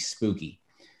 I'm gonna be spooky.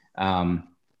 And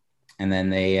then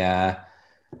they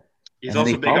he's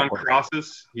also big on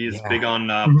crosses. He's big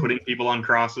on putting people on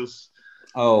crosses.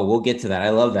 Oh, we'll get to that. I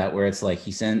love that where it's like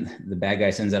the bad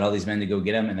guy sends out all these men to go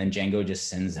get him, and then Django just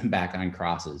sends them back on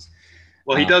crosses.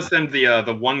 Well, he does send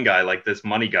the one guy, like this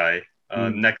money guy.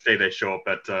 Next day they show up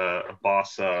at a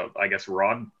boss, I guess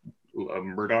Rod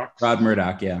Murdoch. Rod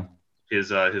Murdoch, yeah.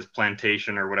 His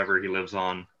plantation or whatever he lives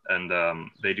on, and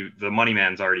the money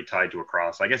man's already tied to a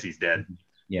cross. I guess he's dead.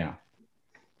 Yeah.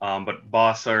 But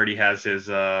boss already has his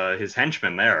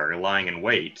henchmen there lying in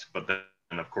wait, but then.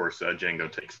 And of course, Django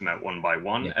takes them out one by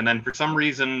one. Yeah. And then for some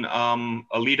reason,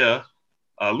 Alita,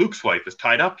 Luke's wife, is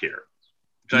tied up here.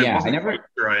 Which I wasn't quite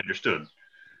sure I understood.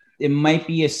 It might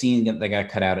be a scene that got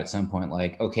cut out at some point.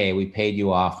 Like, okay, we paid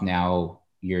you off. Now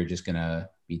you're just going to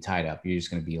be tied up. You're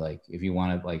just going to be like, if you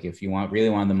really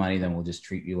wanted the money, then we'll just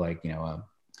treat you like, a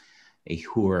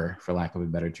whore, for lack of a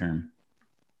better term.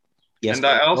 Yes. And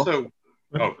I also...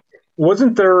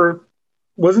 Wasn't the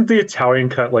Italian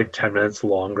cut like 10 minutes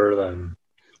longer than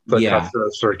the cuts that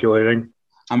are circulating?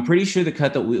 I'm pretty sure the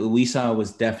cut that we saw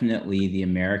was definitely the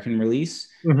American release.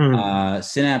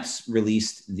 Synapse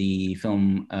released the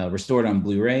film restored on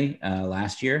Blu-ray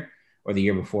last year or the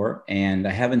year before, and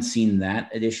I haven't seen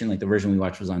that edition. Like the version we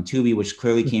watched was on Tubi, which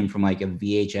clearly came from like a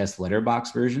VHS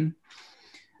letterbox version.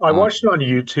 I watched it on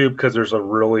YouTube because there's a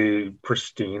really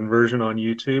pristine version on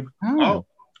YouTube. Oh.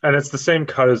 And it's the same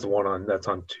cut as the one that's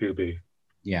on Tubi.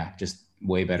 Yeah, just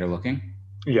way better looking.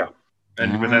 Yeah.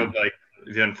 And without like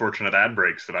the unfortunate ad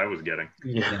breaks that I was getting.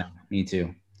 Yeah, me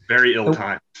too. Very ill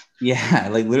timed. Yeah,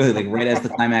 like literally, like right as the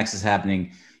climax is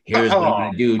happening, here's what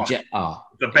I'm gonna do.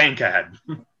 The bank ad.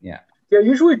 Yeah. Yeah,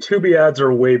 usually Tubi ads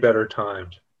are way better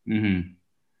timed.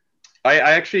 I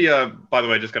actually, by the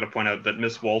way, I just got to point out that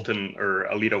Miss Walton or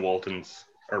Alita Walton's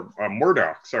or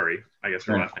Murdoch, sorry, I guess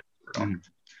her last name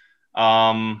is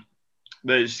Murdoch.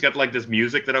 She's got like this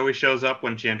music that always shows up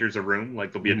when she enters a room.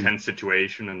 Like there'll be a tense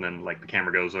situation, and then like the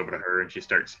camera goes over to her, and she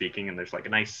starts speaking, and there's like a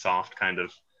nice, soft kind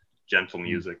of gentle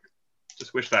music.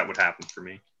 Just wish that would happen for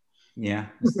me. Yeah,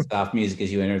 soft music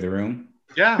as you enter the room.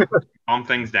 Yeah, calm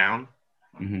things down.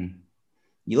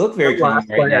 You look very calming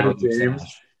right now with your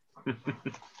stash.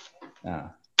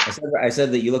 I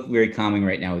said that you look very calming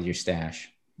right now with your stash.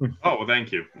 Oh, well,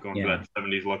 thank you. Going for that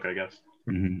 70s look, I guess.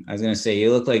 I was gonna say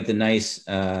you look like the nice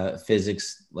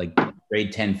physics, like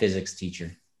grade 10 physics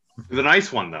teacher. The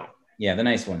nice one, though. Yeah, the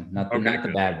nice one, not the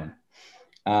bad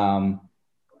one.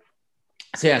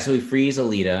 So he frees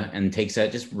Alita and takes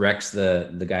out, just wrecks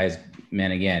the guy's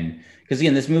men again. Because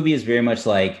again, this movie is very much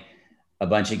like a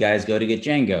bunch of guys go to get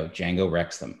Django. Django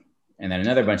wrecks them, and then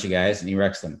another bunch of guys, and he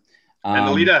wrecks them. And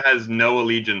Alita has no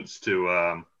allegiance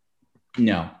to.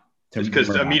 No, because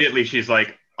immediately she's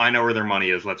like, I know where their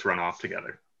money is. Let's run off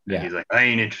together. And he's like, I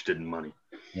ain't interested in money.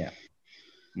 Yeah.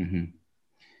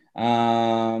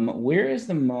 Where is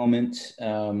the moment?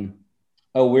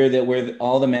 Where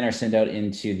all the men are sent out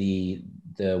into the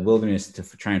wilderness to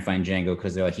try and find Django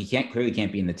because they're like, he clearly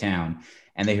can't be in the town.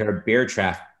 and they hear a bear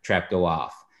trap go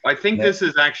off. I think this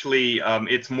is actually,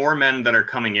 it's more men that are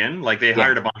coming in. Like they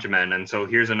hired a bunch of men, and so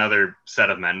here's another set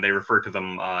of men. They refer to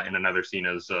them in another scene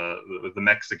as the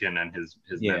Mexican and his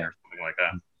men or something like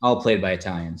that. All played by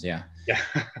Italians, yeah. Yeah.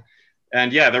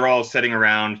 And yeah, they're all sitting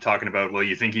around talking about, well,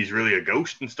 you think he's really a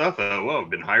ghost and stuff? Well,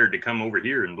 been hired to come over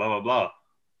here and blah, blah, blah.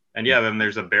 And yeah, then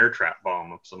there's a bear trap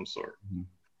bomb of some sort.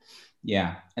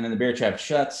 Yeah. And then the bear trap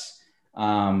shuts,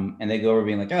 and they go over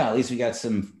being like, at least we got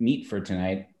some meat for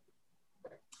tonight.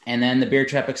 And then the bear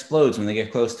trap explodes when they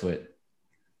get close to it.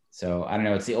 So I don't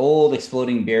know. It's the old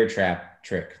exploding bear trap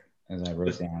trick, as I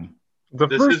wrote down. The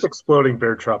first exploding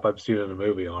bear trap I've seen in a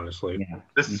movie, honestly. Yeah.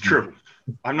 This is true.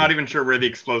 I'm not even sure where the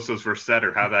explosives were set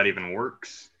or how that even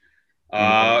works.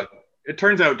 It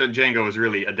turns out that Django is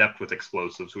really adept with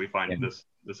explosives. We find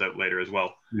this out later as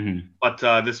well. But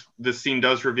this scene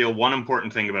does reveal one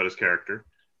important thing about his character,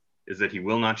 is that he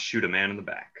will not shoot a man in the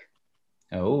back.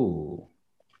 Oh.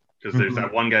 Because there's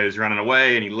that one guy who's running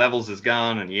away, and he levels his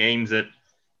gun, and he aims it.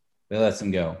 He lets him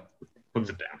go.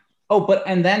 Puts it down. Oh,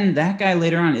 and then that guy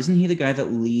later on, isn't he the guy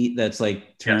that's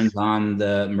like turns on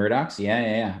the Murdochs?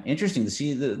 Yeah. Interesting to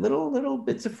see the little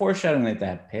bits of foreshadowing like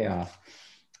that pay off.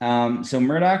 So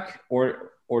Murdoch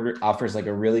offers like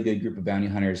a really good group of bounty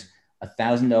hunters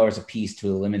 $1,000 a piece to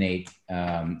eliminate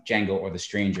Django or the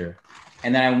stranger.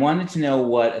 And then I wanted to know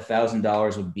what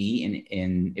 $1,000 would be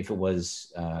in if it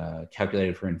was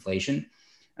calculated for inflation.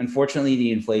 Unfortunately,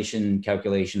 the inflation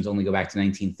calculations only go back to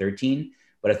 1913.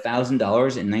 But $1,000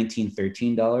 in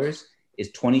 1913 is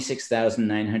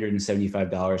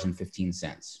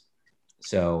 $26,975.15.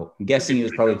 So I'm guessing it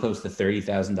was probably close to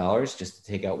 $30,000 just to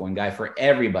take out one guy for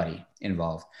everybody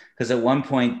involved. Because at one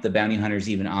point, the bounty hunters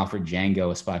even offered Django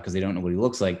a spot because they don't know what he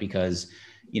looks like because,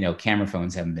 camera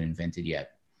phones haven't been invented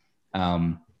yet. They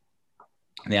offer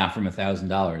him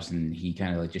 $1,000 and he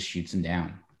kind of like just shoots him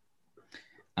down.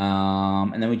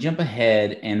 And then we jump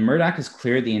ahead and Murdoch has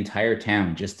cleared the entire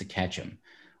town just to catch him.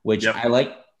 Which I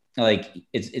like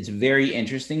it's very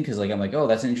interesting because I'm like, oh,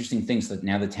 that's an interesting thing. So that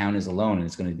now the town is alone and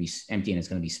it's going to be empty and it's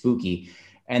going to be spooky.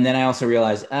 And then I also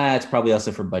realized, it's probably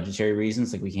also for budgetary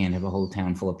reasons. Like we can't have a whole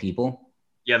town full of people.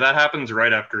 Yeah, that happens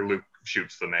right after Luke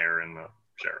shoots the mayor and the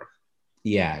sheriff.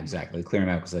 Yeah, exactly. Clear him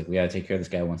out because we got to take care of this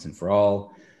guy once and for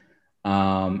all.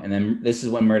 And then this is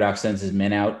when Murdoch sends his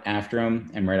men out after him,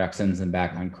 and Murdoch sends them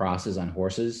back on crosses on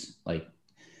horses. Like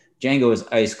Django is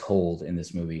ice cold in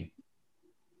this movie.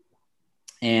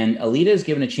 And Alita is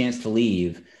given a chance to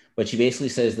leave, but she basically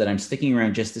says that I'm sticking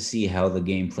around just to see how the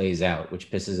game plays out,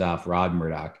 which pisses off Rod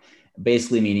Murdoch,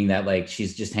 basically meaning that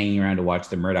she's just hanging around to watch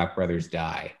the Murdoch brothers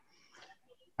die.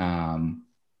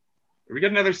 We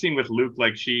get another scene with Luke,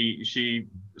 she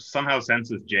somehow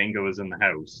senses Django is in the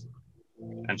house,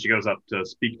 and she goes up to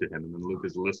speak to him, and then Luke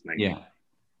is listening. Yeah.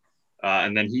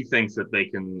 And then he thinks that they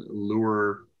can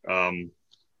lure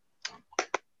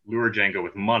Django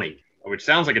with money, which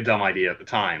sounds like a dumb idea at the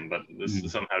time, but this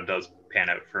somehow does pan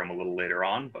out for him a little later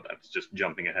on, but that's just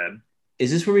jumping ahead.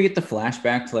 Is this where we get the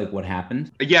flashback to what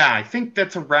happened? Yeah, I think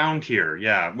that's around here.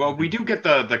 Yeah. Well, we do get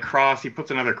the cross. He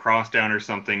puts another cross down or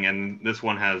something, and this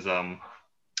one has I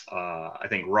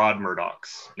think Rod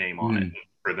Murdoch's name on it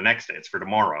for the next day. It's for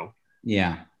tomorrow.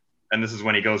 Yeah. And this is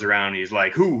when he goes around, he's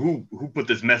like, who put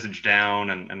this message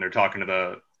down? And they're talking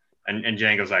to and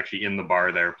Django's actually in the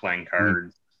bar there playing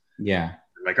cards. Yeah.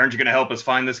 Like, aren't you going to help us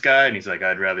find this guy? And he's like,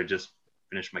 I'd rather just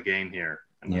finish my game here.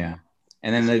 And yeah.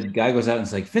 And then the guy goes out and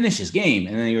is like, finish his game.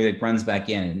 And then he runs back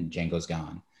in and Django's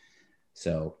gone.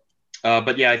 So.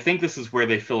 But yeah, I think this is where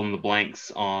they fill in the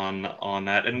blanks on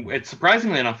that. And it's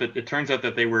surprisingly enough, it turns out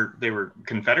that they were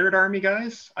Confederate Army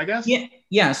guys, I guess. Yeah.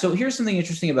 Yeah. So here's something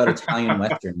interesting about Italian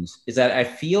Westerns is that I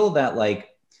feel that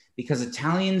because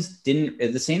Italians didn't,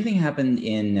 the same thing happened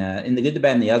in The Good, the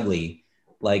Bad, and the Ugly.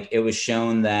 It was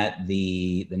shown that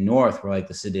the North were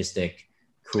the sadistic,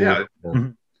 cruel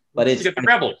people. But it's the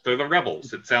rebels. They're the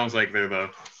rebels. It sounds like they're the.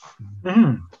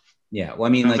 Yeah. Well, I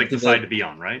mean, the side to be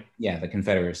on, right? Yeah, the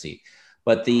Confederacy.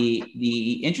 But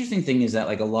the interesting thing is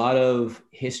that a lot of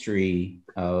history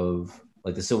of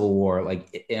the Civil War,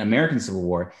 American Civil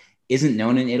War, isn't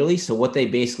known in Italy. So what they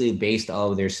basically based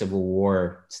all of their Civil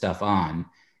War stuff on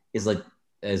is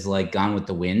Gone with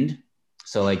the Wind.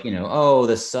 So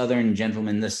the Southern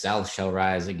gentleman, the South shall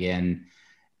rise again.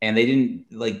 And they didn't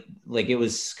it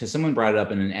was because someone brought it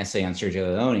up in an essay on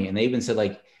Sergio Leone, and they even said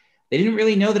they didn't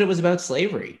really know that it was about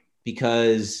slavery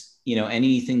because,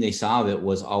 anything they saw of it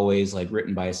was always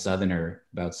written by a Southerner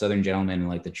about Southern gentlemen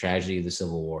and the tragedy of the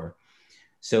Civil War.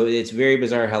 So it's very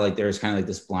bizarre how there was kind of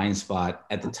this blind spot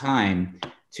at the time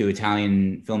to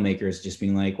Italian filmmakers just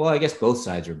being well, I guess both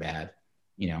sides are bad,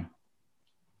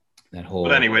 That whole.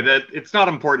 But anyway, that it's not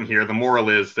important here. The moral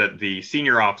is that the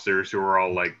senior officers, who are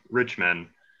all like rich men,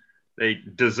 they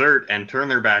desert and turn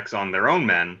their backs on their own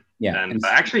men. Yeah, and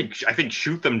actually, I think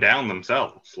shoot them down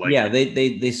themselves. Like, yeah,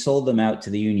 they sold them out to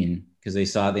the Union because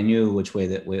they knew which way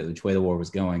the war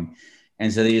was going,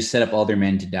 and so they just set up all their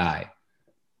men to die.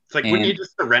 It's like, wouldn't you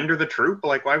just surrender the troop?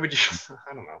 Like, why would you?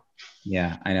 I don't know.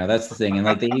 Yeah, I know, that's the thing. And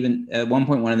like, they even at one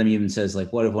point, one of them even says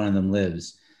like, "What if one of them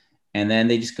lives?" And then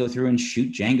they just go through and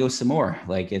shoot Django some more.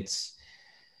 Like, it's.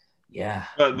 Yeah.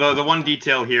 The one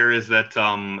detail here is that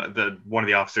one of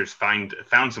the officers found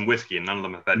some whiskey, and none of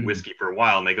them have had whiskey for a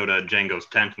while. And they go to Django's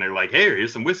tent, and they're like, "Hey,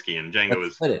 here's some whiskey." And Django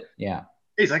is split it. Yeah.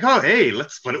 He's like, "Oh, hey,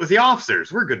 let's split it with the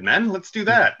officers. We're good men. Let's do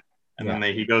that." And then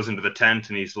he goes into the tent,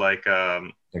 and he's like,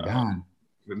 "They're gone.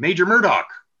 Major Murdoch,"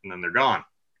 and then they're gone.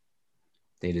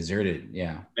 They deserted.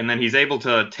 Yeah. And then he's able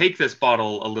to take this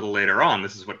bottle a little later on.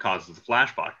 This is what causes the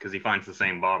flashback, because he finds the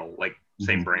same bottle, like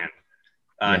same brand.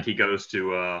 He goes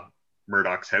to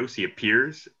Murdoch's house. He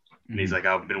appears and he's like,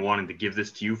 "I've been wanting to give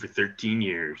this to you for 13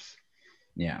 years."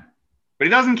 Yeah. But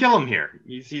he doesn't kill him here.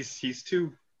 He's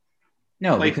too.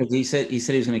 No, because he said he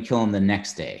was going to kill him the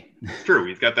next day. True.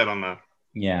 He's got that on the.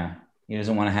 Yeah. He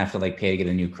doesn't want to have to like pay to get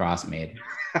a new cross made.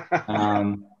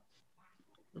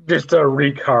 Just a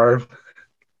recarve.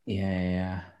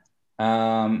 Yeah.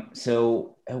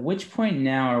 So at which point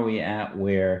now are we at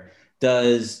where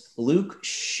does Luke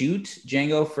shoot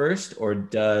Django first, or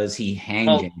does he hang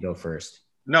Django first?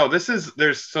 No, there's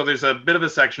a bit of a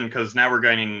section, because now we're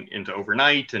going into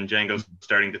overnight, and Django's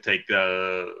starting to take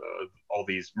all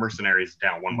these mercenaries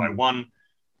down one by one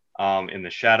in the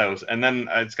shadows. And then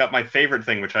it's got my favorite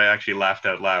thing, which I actually laughed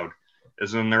out loud,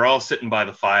 is when they're all sitting by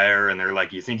the fire and they're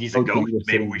like, "You think he's a ghost?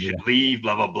 Maybe we should leave,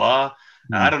 blah, blah, blah.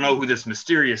 I don't know who this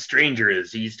mysterious stranger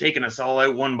is. He's taking us all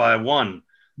out one by one.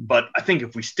 But I think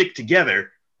if we stick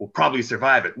together, we'll probably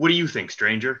survive it. What do you think,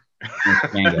 stranger?"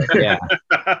 Yeah.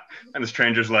 And the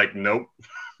stranger's like, "Nope."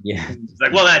 Yeah. He's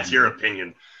like, "Well, that's your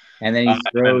opinion." And then he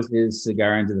throws his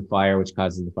cigar into the fire, which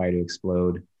causes the fire to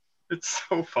explode. It's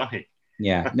so funny.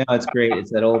 Yeah. No, it's great.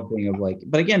 It's that old thing of like,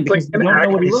 but again, because like you don't know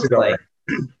what he looks like.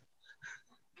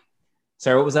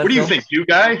 Sorry, what was that? What do you think, you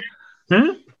guy?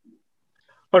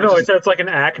 Oh no, it's like an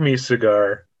Acme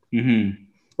cigar. Mm-hmm.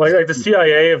 Like the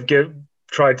CIA have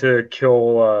tried to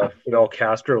kill Fidel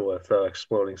Castro with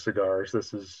exploding cigars.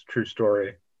 This is true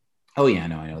story. Oh yeah,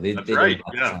 no, I know. They right.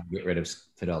 Get rid of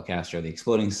Fidel Castro. The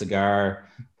exploding cigar,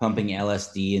 pumping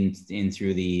LSD in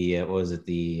through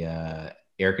the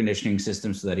air conditioning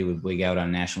system so that he would wig out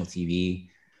on national TV,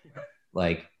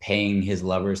 like paying his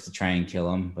lovers to try and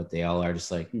kill him, but they all are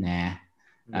just like, nah.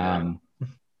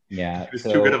 Yeah. He's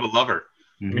too good of a lover.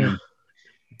 Mm-hmm.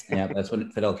 Yeah, that's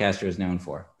what Fidel Castro is known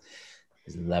for,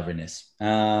 his loverness.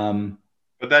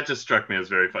 But that just struck me as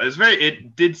very fun.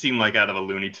 It did seem like out of a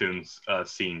Looney Tunes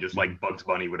scene, just like Bugs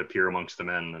Bunny would appear amongst the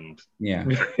men and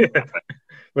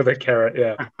with a carrot,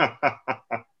 yeah.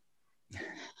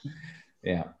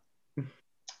 Yeah.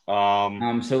 But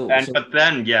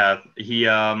then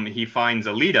he finds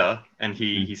Alita, and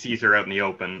he sees her out in the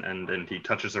open, and he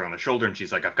touches her on the shoulder, and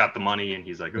she's like, "I've got the money," and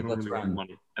he's like, "I don't really want the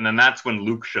money." And then that's when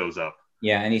Luke shows up.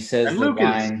 Yeah, and he says Luke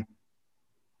is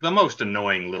the most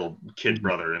annoying little kid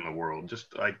brother in the world.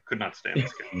 Just, I could not stand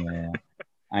this guy. Yeah,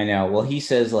 I know. Well, he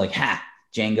says like, "Ha,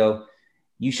 Django,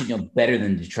 you should know better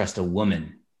than to trust a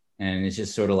woman." And it's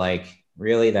just sort of like,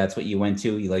 really, that's what you went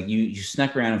to? You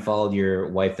snuck around and followed your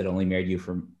wife that only married you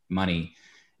for money,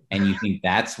 and you think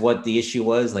that's what the issue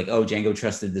was? Like, oh, Django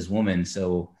trusted this woman,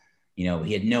 so he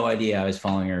had no idea I was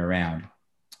following her around.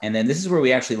 And then this is where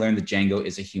we actually learn that Django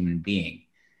is a human being.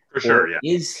 For sure, yeah.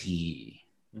 Is he?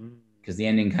 Because the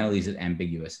ending kind of leaves it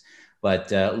ambiguous.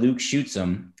 But Luke shoots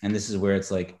him, and this is where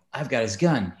it's like, I've got his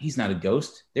gun. He's not a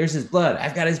ghost. There's his blood.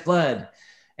 I've got his blood.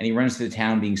 And he runs through the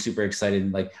town being super excited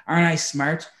and like, aren't I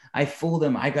smart? I fooled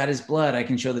him. I got his blood. I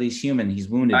can show that he's human. He's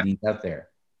wounded. He's out there.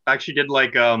 I actually did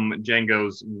like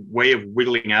Django's way of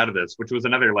wiggling out of this, which was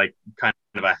another like kind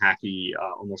of a hacky,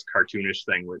 almost cartoonish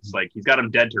thing where it's like he's got him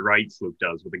dead to rights. Luke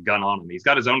does, with a gun on him. He's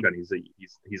got his own gun.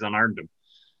 He's unarmed him.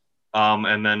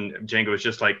 And then Django is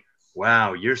just like,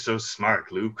 "Wow, you're so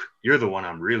smart, Luke. You're the one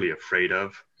I'm really afraid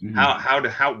of.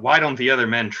 Mm-hmm. Why don't the other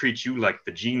men treat you like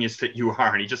the genius that you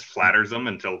are?" And he just flatters them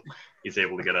until he's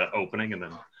able to get an opening, and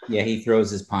then he throws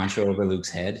his poncho over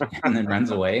Luke's head and then runs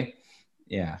away.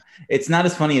 Yeah, it's not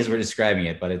as funny as we're describing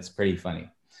it, but it's pretty funny.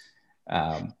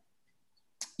 And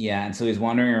so he's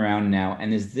wandering around now.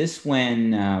 And is this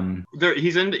when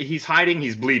he's hiding?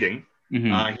 He's bleeding.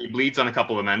 Mm-hmm. He bleeds on a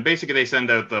couple of men. Basically, they send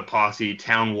out the posse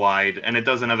town-wide, and it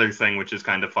does another thing which is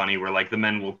kind of funny, where like the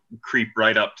men will creep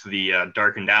right up to the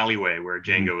darkened alleyway where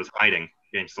Django is hiding,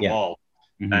 against the wall.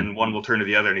 Mm-hmm. And one will turn to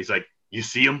the other and he's like, you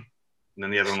see him? And then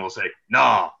the other one will say,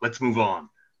 nah, let's move on.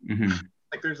 Mm-hmm.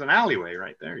 Like there's an alleyway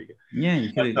right there. You go. Yeah,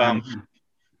 you could.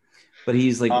 But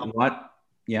he's like, what?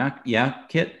 Yeah,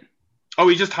 Kit. Oh,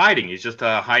 he's just hiding. He's just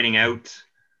hiding out.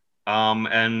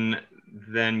 And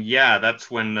then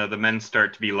that's when the men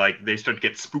start to be like, they start to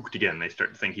get spooked again. They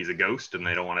start to think he's a ghost and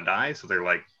they don't want to die. So they're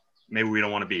like, maybe we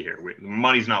don't want to be here.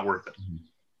 Money's not worth it.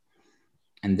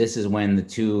 And this is when the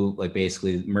two, like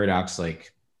basically Murdoch's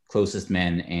like closest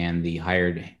men and the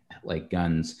hired like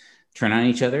guns turn on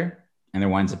each other, and there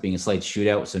winds up being a slight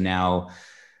shootout. So now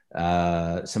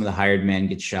some of the hired men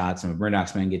get shot, some of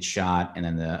Murdoch's men get shot, and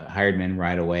then the hired men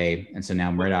ride away. And so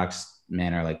now Murdoch's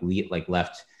men are like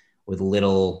left with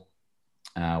little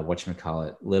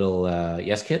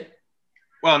yes, Kit?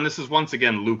 Well, and this is once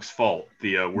again Luke's fault,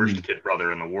 the worst kid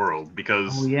brother in the world,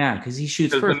 because he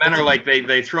shoots first. The men are like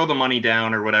they throw the money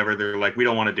down or whatever. They're like, we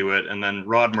don't want to do it, and then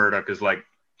Rod Murdoch is like,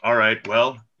 all right,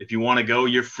 well, if you want to go,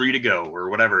 you're free to go, or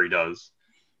whatever he does.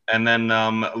 And then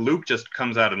Luke just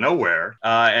comes out of nowhere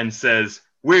and says,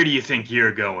 where do you think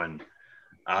you're going?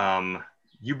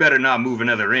 You better not move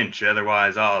another inch,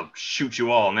 otherwise I'll shoot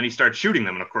you all. And then he starts shooting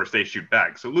them, and of course they shoot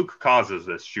back. So Luke causes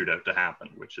this shootout to happen,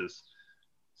 which is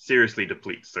seriously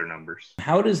depletes their numbers.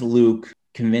 How does Luke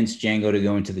convince Django to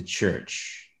go into the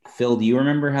church? Phil, do you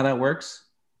remember how that works?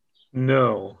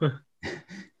 No.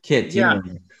 Kit, do you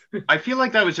remember? I feel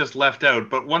like that was just left out,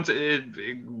 but once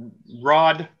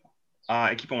Rod,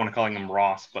 I keep on calling him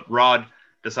Ross, but Rod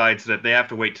decides that they have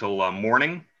to wait till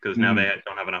morning because now they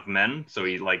don't have enough men. So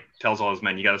he like tells all his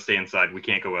men, you got to stay inside. We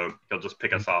can't go out. He'll just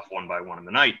pick us off one by one in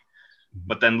the night.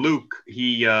 But then Luke,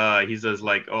 he says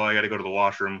like, oh, I got to go to the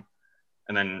washroom.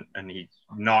 And he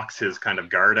knocks his kind of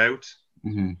guard out.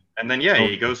 Mm-hmm. And then,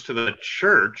 he goes to the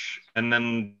church, and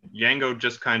then Django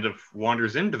just kind of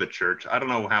wanders into the church. I don't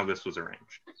know how this was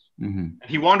arranged. Mm-hmm.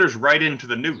 He wanders right into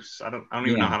the noose. I don't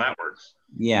even know how that works.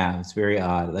 Yeah, it's very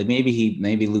odd. Like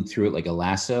maybe Luke threw it like a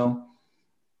lasso,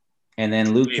 and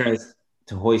then Luke tries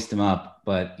to hoist him up,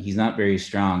 but he's not very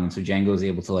strong, and so Django is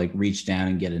able to like reach down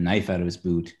and get a knife out of his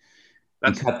boot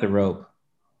and cut the rope.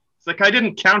 It's like, I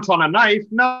didn't count on a knife.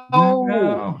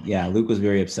 No. Yeah, Luke was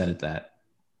very upset at that.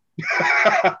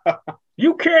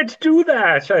 You can't do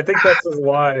that. I think that's his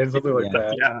line, something like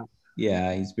that.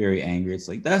 Yeah, he's very angry. It's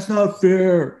like, that's not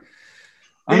fair.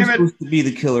 I'm supposed to be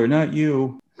the killer, not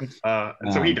you.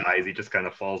 And so he dies. He just kind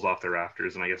of falls off the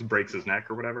rafters and I guess breaks his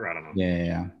neck or whatever. I don't know.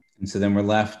 Yeah. And so then we're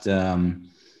left. Now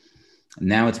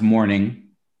it's morning.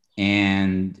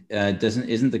 And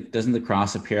doesn't the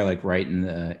cross appear like right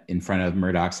in front of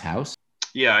Murdoch's house?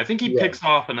 Yeah, I think he picks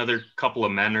off another couple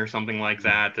of men or something like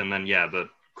that, and then the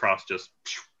cross just.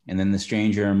 And then the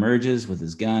stranger emerges with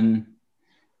his gun.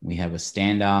 We have a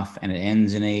standoff, and it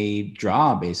ends in a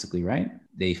draw, basically, right?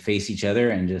 They face each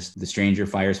other, and just the stranger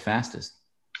fires fastest.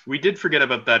 We did forget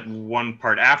about that one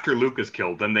part after Luke is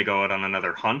killed. Then they go out on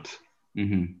another hunt.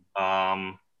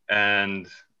 Mm-hmm. And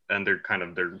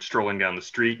they're strolling down the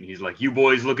street, and he's like, "You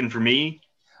boys looking for me?"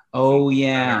 Oh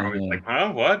yeah. And they're always like,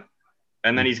 "Huh? What?"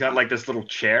 And then he's got like this little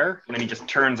chair, and then he just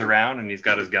turns around, and he's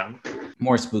got his gun.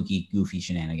 More spooky, goofy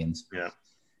shenanigans. Yeah.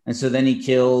 And so then he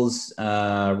kills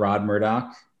Rod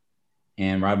Murdoch,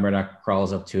 and Rod Murdoch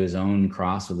crawls up to his own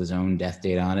cross with his own death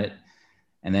date on it.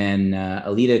 And then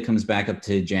Alita comes back up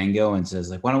to Django and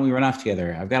says, like, why don't we run off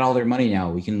together? I've got all their money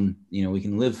now. We can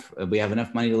live. We have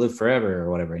enough money to live forever or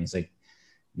whatever. And he's like,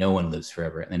 no one lives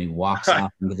forever. And then he walks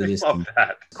off into the distance. Love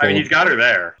that. I mean, he's got her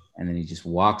there. And then he just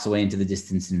walks away into the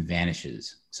distance and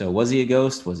vanishes. So was he a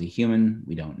ghost? Was he human?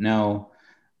 We don't know.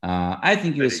 I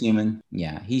think he was human.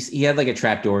 Yeah. He had like a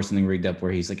trap door or something rigged up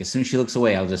where he's like, as soon as she looks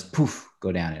away, I'll just poof,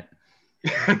 go down it.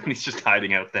 He's just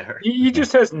hiding out there. He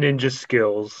just has ninja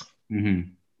skills. Mm-hmm.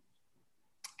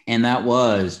 And that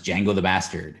was Django the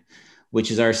Bastard,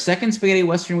 which is our second spaghetti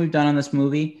western we've done on this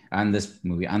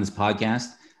podcast.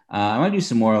 I want to do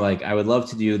some more. Like, I would love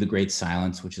to do The Great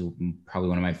Silence, which is probably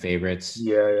one of my favorites.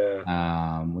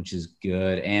 Yeah. Which is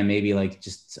good. And maybe like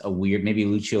just a weird, maybe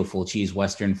Lucio Fulci's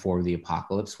western for the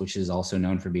apocalypse, which is also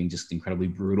known for being just incredibly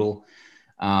brutal.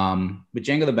 But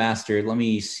Django the Bastard, let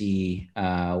me see.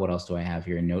 What else do I have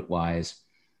here note-wise?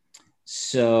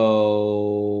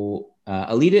 So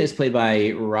Alita is played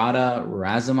by Rada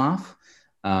Razumov,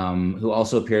 who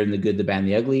also appeared in The Good, the Bad, and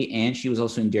the Ugly, and she was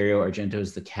also in Dario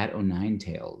Argento's The Cat O' Nine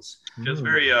Tails. She has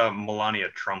very Melania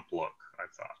Trump look, I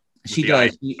thought. She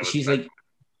does.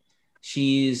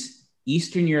 She's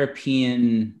Eastern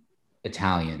European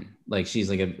Italian. I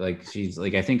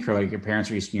think her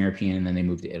parents are Eastern European, and then they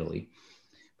moved to Italy,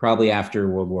 probably after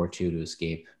World War II to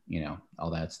escape, all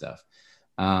that stuff.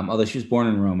 Although she was born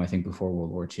in Rome, I think, before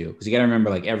World War II. Because you got to remember,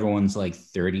 like, everyone's like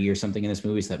 30 or something in this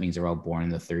movie. So that means they're all born in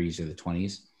the 30s or the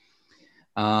 20s.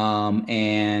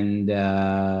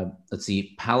 Let's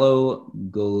see, Paolo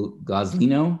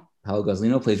Gozlino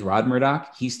plays Rod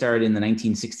Murdoch. He starred in the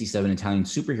 1967 Italian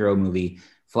superhero movie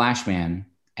Flashman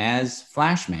as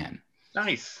Flashman.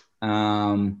 Nice.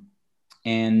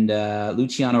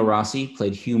 Luciano Rossi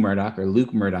played Hugh Murdoch, or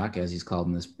Luke Murdoch, as he's called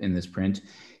in this print.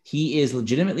 He is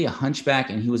legitimately a hunchback,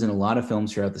 and he was in a lot of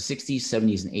films throughout the 60s,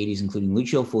 70s, and 80s, including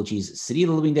Lucio Fulci's City of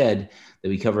the Living Dead that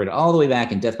we covered all the way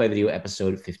back in Death by Video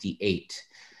episode 58.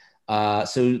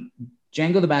 So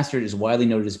Django the Bastard is widely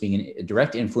noted as being a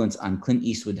direct influence on Clint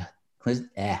Eastwood's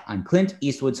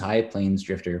High Plains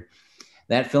Drifter.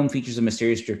 That film features a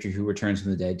mysterious drifter who returns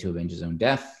from the dead to avenge his own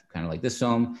death, kind of like this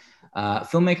film.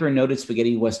 Filmmaker and noted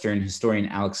spaghetti Western historian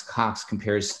Alex Cox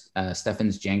compares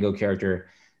Stefan's Django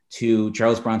character to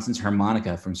Charles Bronson's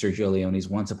harmonica from Sergio Leone's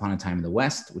Once Upon a Time in the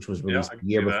West, which was released a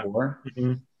year before.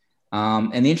 Mm-hmm.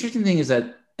 And the interesting thing is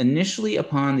that initially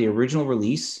upon the original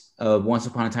release of Once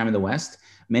Upon a Time in the West,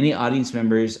 many audience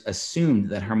members assumed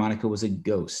that harmonica was a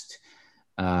ghost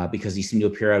because he seemed to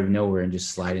appear out of nowhere and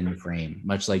just slide into frame,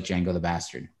 much like Django the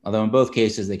Bastard. Although in both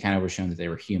cases, they kind of were shown that they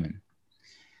were human.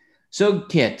 So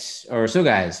guys,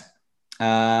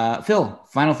 Phil,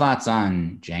 final thoughts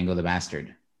on Django the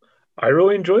Bastard? I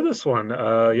really enjoy this one.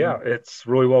 Yeah, it's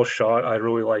really well shot. I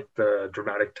really like the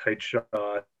dramatic tight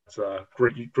shots.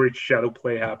 Great shadow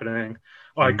play happening.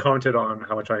 I commented on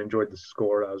how much I enjoyed the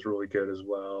score. That was really good as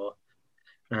well.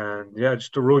 And yeah,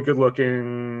 just a really good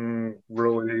looking,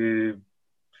 really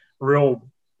real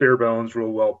bare bones,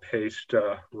 real well paced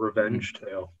revenge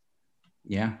tale.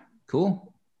 Yeah,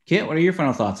 cool. Kit, what are your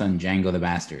final thoughts on Django the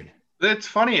Bastard? It's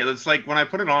funny. It's like when I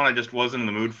put it on, I just wasn't in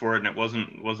the mood for it, and I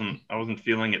wasn't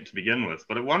feeling it to begin with.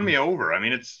 But it won me over. I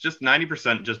mean, it's just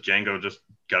 90% just Django just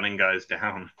gunning guys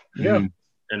down. Yeah.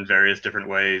 In various different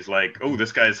ways. Like, oh,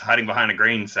 this guy's hiding behind a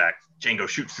grain sack. Django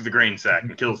shoots through the grain sack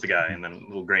and kills the guy, and then a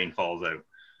little grain falls out.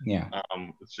 Yeah.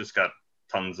 It's just got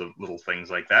tons of little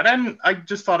things like that, and I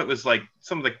just thought it was like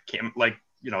some of the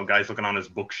guys looking on his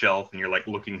bookshelf, and you're like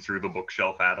looking through the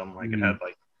bookshelf at him. Like it had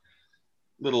like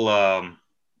little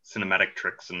cinematic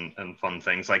tricks and fun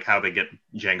things, like how they get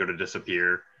Django to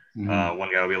disappear.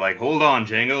 One guy will be like, hold on,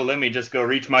 Django, let me just go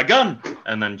reach my gun,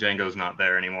 and then Django's not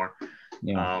there anymore.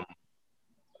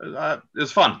 It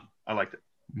was fun. I liked it.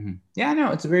 Yeah,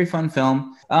 no, it's a very fun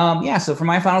film. So for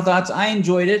my final thoughts, I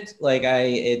enjoyed it. Like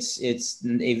it's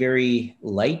a very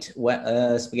light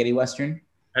spaghetti Western.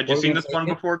 Had you seen this one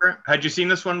before, Grant? Had you seen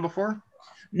this one before?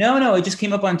 No, it just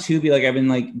came up on Tubi. Like I've been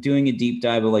like doing a deep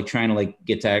dive of like trying to like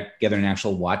get together an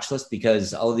actual watch list,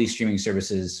 because all of these streaming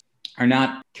services are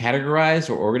not categorized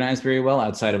or organized very well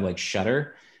outside of like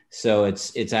Shudder. So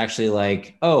it's actually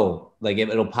like, oh, like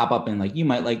it'll pop up and like, you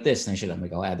might like this. And I'm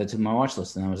like, I'll add that to my watch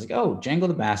list. And I was like, oh, Django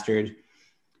the Bastard.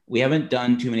 We haven't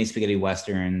done too many spaghetti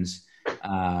Westerns.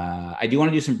 I do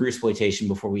want to do some Bruceploitation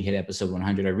before we hit episode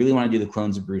 100. I really want to do the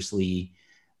clones of Bruce Lee.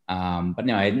 But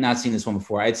no, I had not seen this one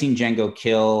before. I'd seen Django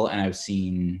Kill, and I've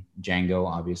seen Django,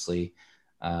 obviously.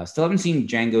 Still haven't seen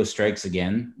Django Strikes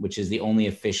Again, which is the only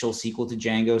official sequel to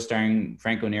Django starring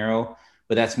Franco Nero.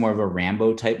 But that's more of a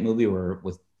Rambo type movie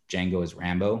with Django as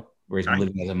Rambo, where he's been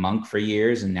living as a monk for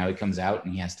years, and now he comes out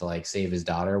and he has to like save his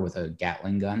daughter with a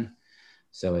Gatling gun.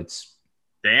 So it's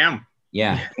damn.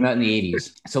 Yeah, came out in the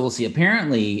 80s. So we'll see.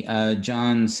 Apparently,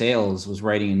 John Sayles was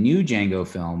writing a new Django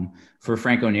film for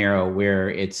Franco Nero, where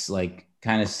it's like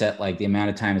kind of set like the amount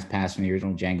of time has passed from the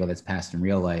original Django that's passed in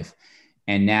real life.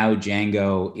 And now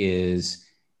Django is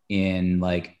in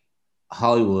like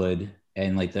Hollywood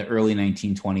in like the early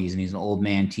 1920s, and he's an old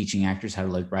man teaching actors how to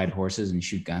like ride horses and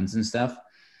shoot guns and stuff.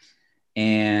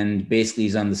 And basically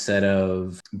he's on the set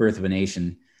of Birth of a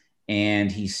Nation, and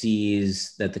he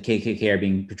sees that the KKK are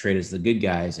being portrayed as the good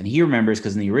guys. And he remembers,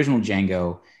 because in the original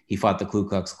Django, he fought the Ku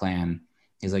Klux Klan.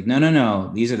 He's like,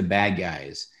 no, these are the bad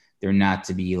guys. They're not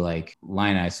to be like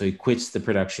lionized. So he quits the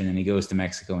production and he goes to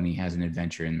Mexico, and he has an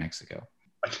adventure in Mexico.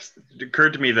 It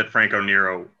occurred to me that Franco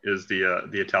Nero is the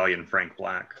Italian Frank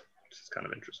Black, which is kind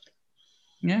of interesting.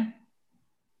 Yeah,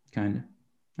 kind of.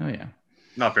 Oh, yeah.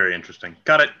 Not very interesting.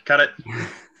 Cut it.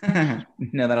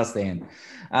 No, that'll stay in.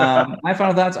 My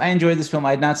final thoughts. I enjoyed this film. I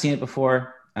had not seen it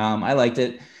before. I liked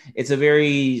it. It's a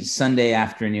very Sunday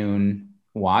afternoon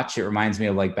watch. It reminds me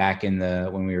of like back in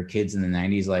when we were kids in the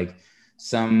 90s, like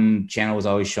some channel was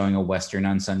always showing a Western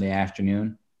on Sunday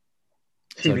afternoon.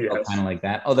 So it felt kind of like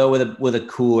that. Although with a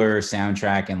cooler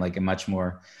soundtrack and like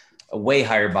a way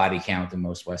higher body count than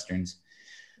most Westerns.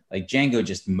 Like Django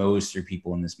just mows through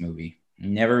people in this movie.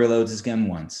 Never reloads his gun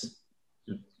once.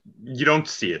 You don't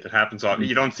see it. It happens often.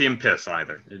 You don't see him piss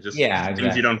either. It just exactly.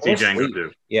 things you don't see Or Django sleep.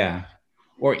 do. Yeah,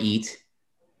 or eat.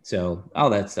 So all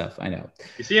that stuff, I know.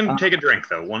 You see him take a drink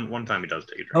though. One time he does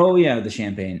take a drink. Oh yeah, the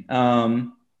champagne.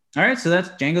 All right, so that's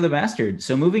Django the Bastard.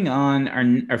 So moving on,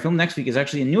 our film next week is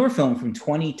actually a newer film from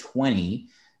 2020,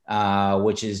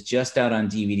 which is just out on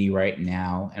DVD right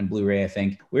now and Blu-ray, I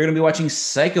think. We're going to be watching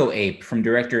Psycho Ape from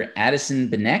director Addison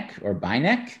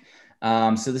Bynek.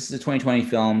 So this is a 2020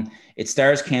 film. It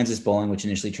stars Kansas Bowling, which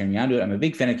initially turned me on to it. I'm a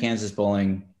big fan of Kansas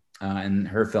Bowling and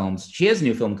her films. She has a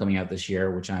new film coming out this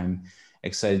year, which I'm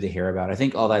excited to hear about. I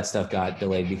think all that stuff got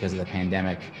delayed because of the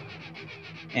pandemic.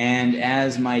 And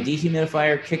as my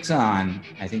dehumidifier kicks on,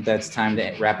 I think that's time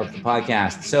to wrap up the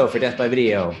podcast. So for Death by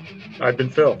Video, I've been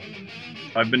Phil.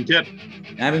 I've been Kit.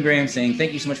 And I've been Graham saying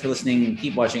thank you so much for listening.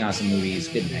 Keep watching awesome movies.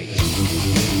 Good night.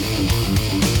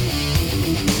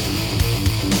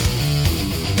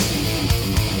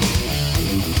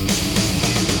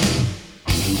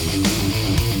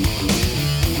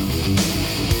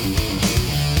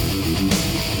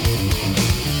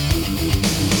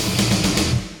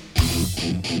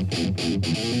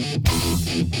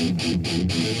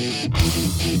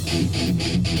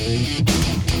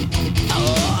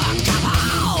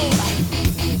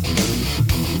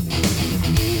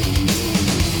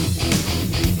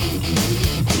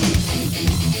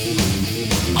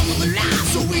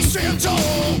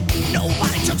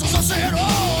 Nobody touches us at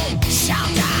all.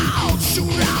 Shout out, shoot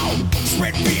out,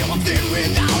 spread fear of thin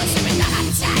without a seeming that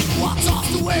attack. What's off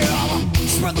the wheel?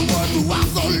 Spread the word throughout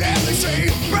the land. They say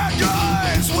bad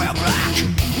guys wear black.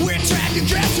 We're trying to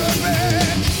get to me.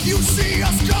 You see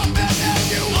us coming and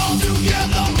you all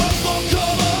together run for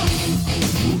cover.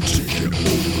 We'll take it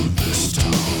over this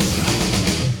town.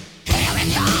 Here it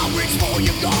now, reach for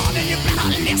your gun and you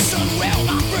better listen well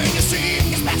now.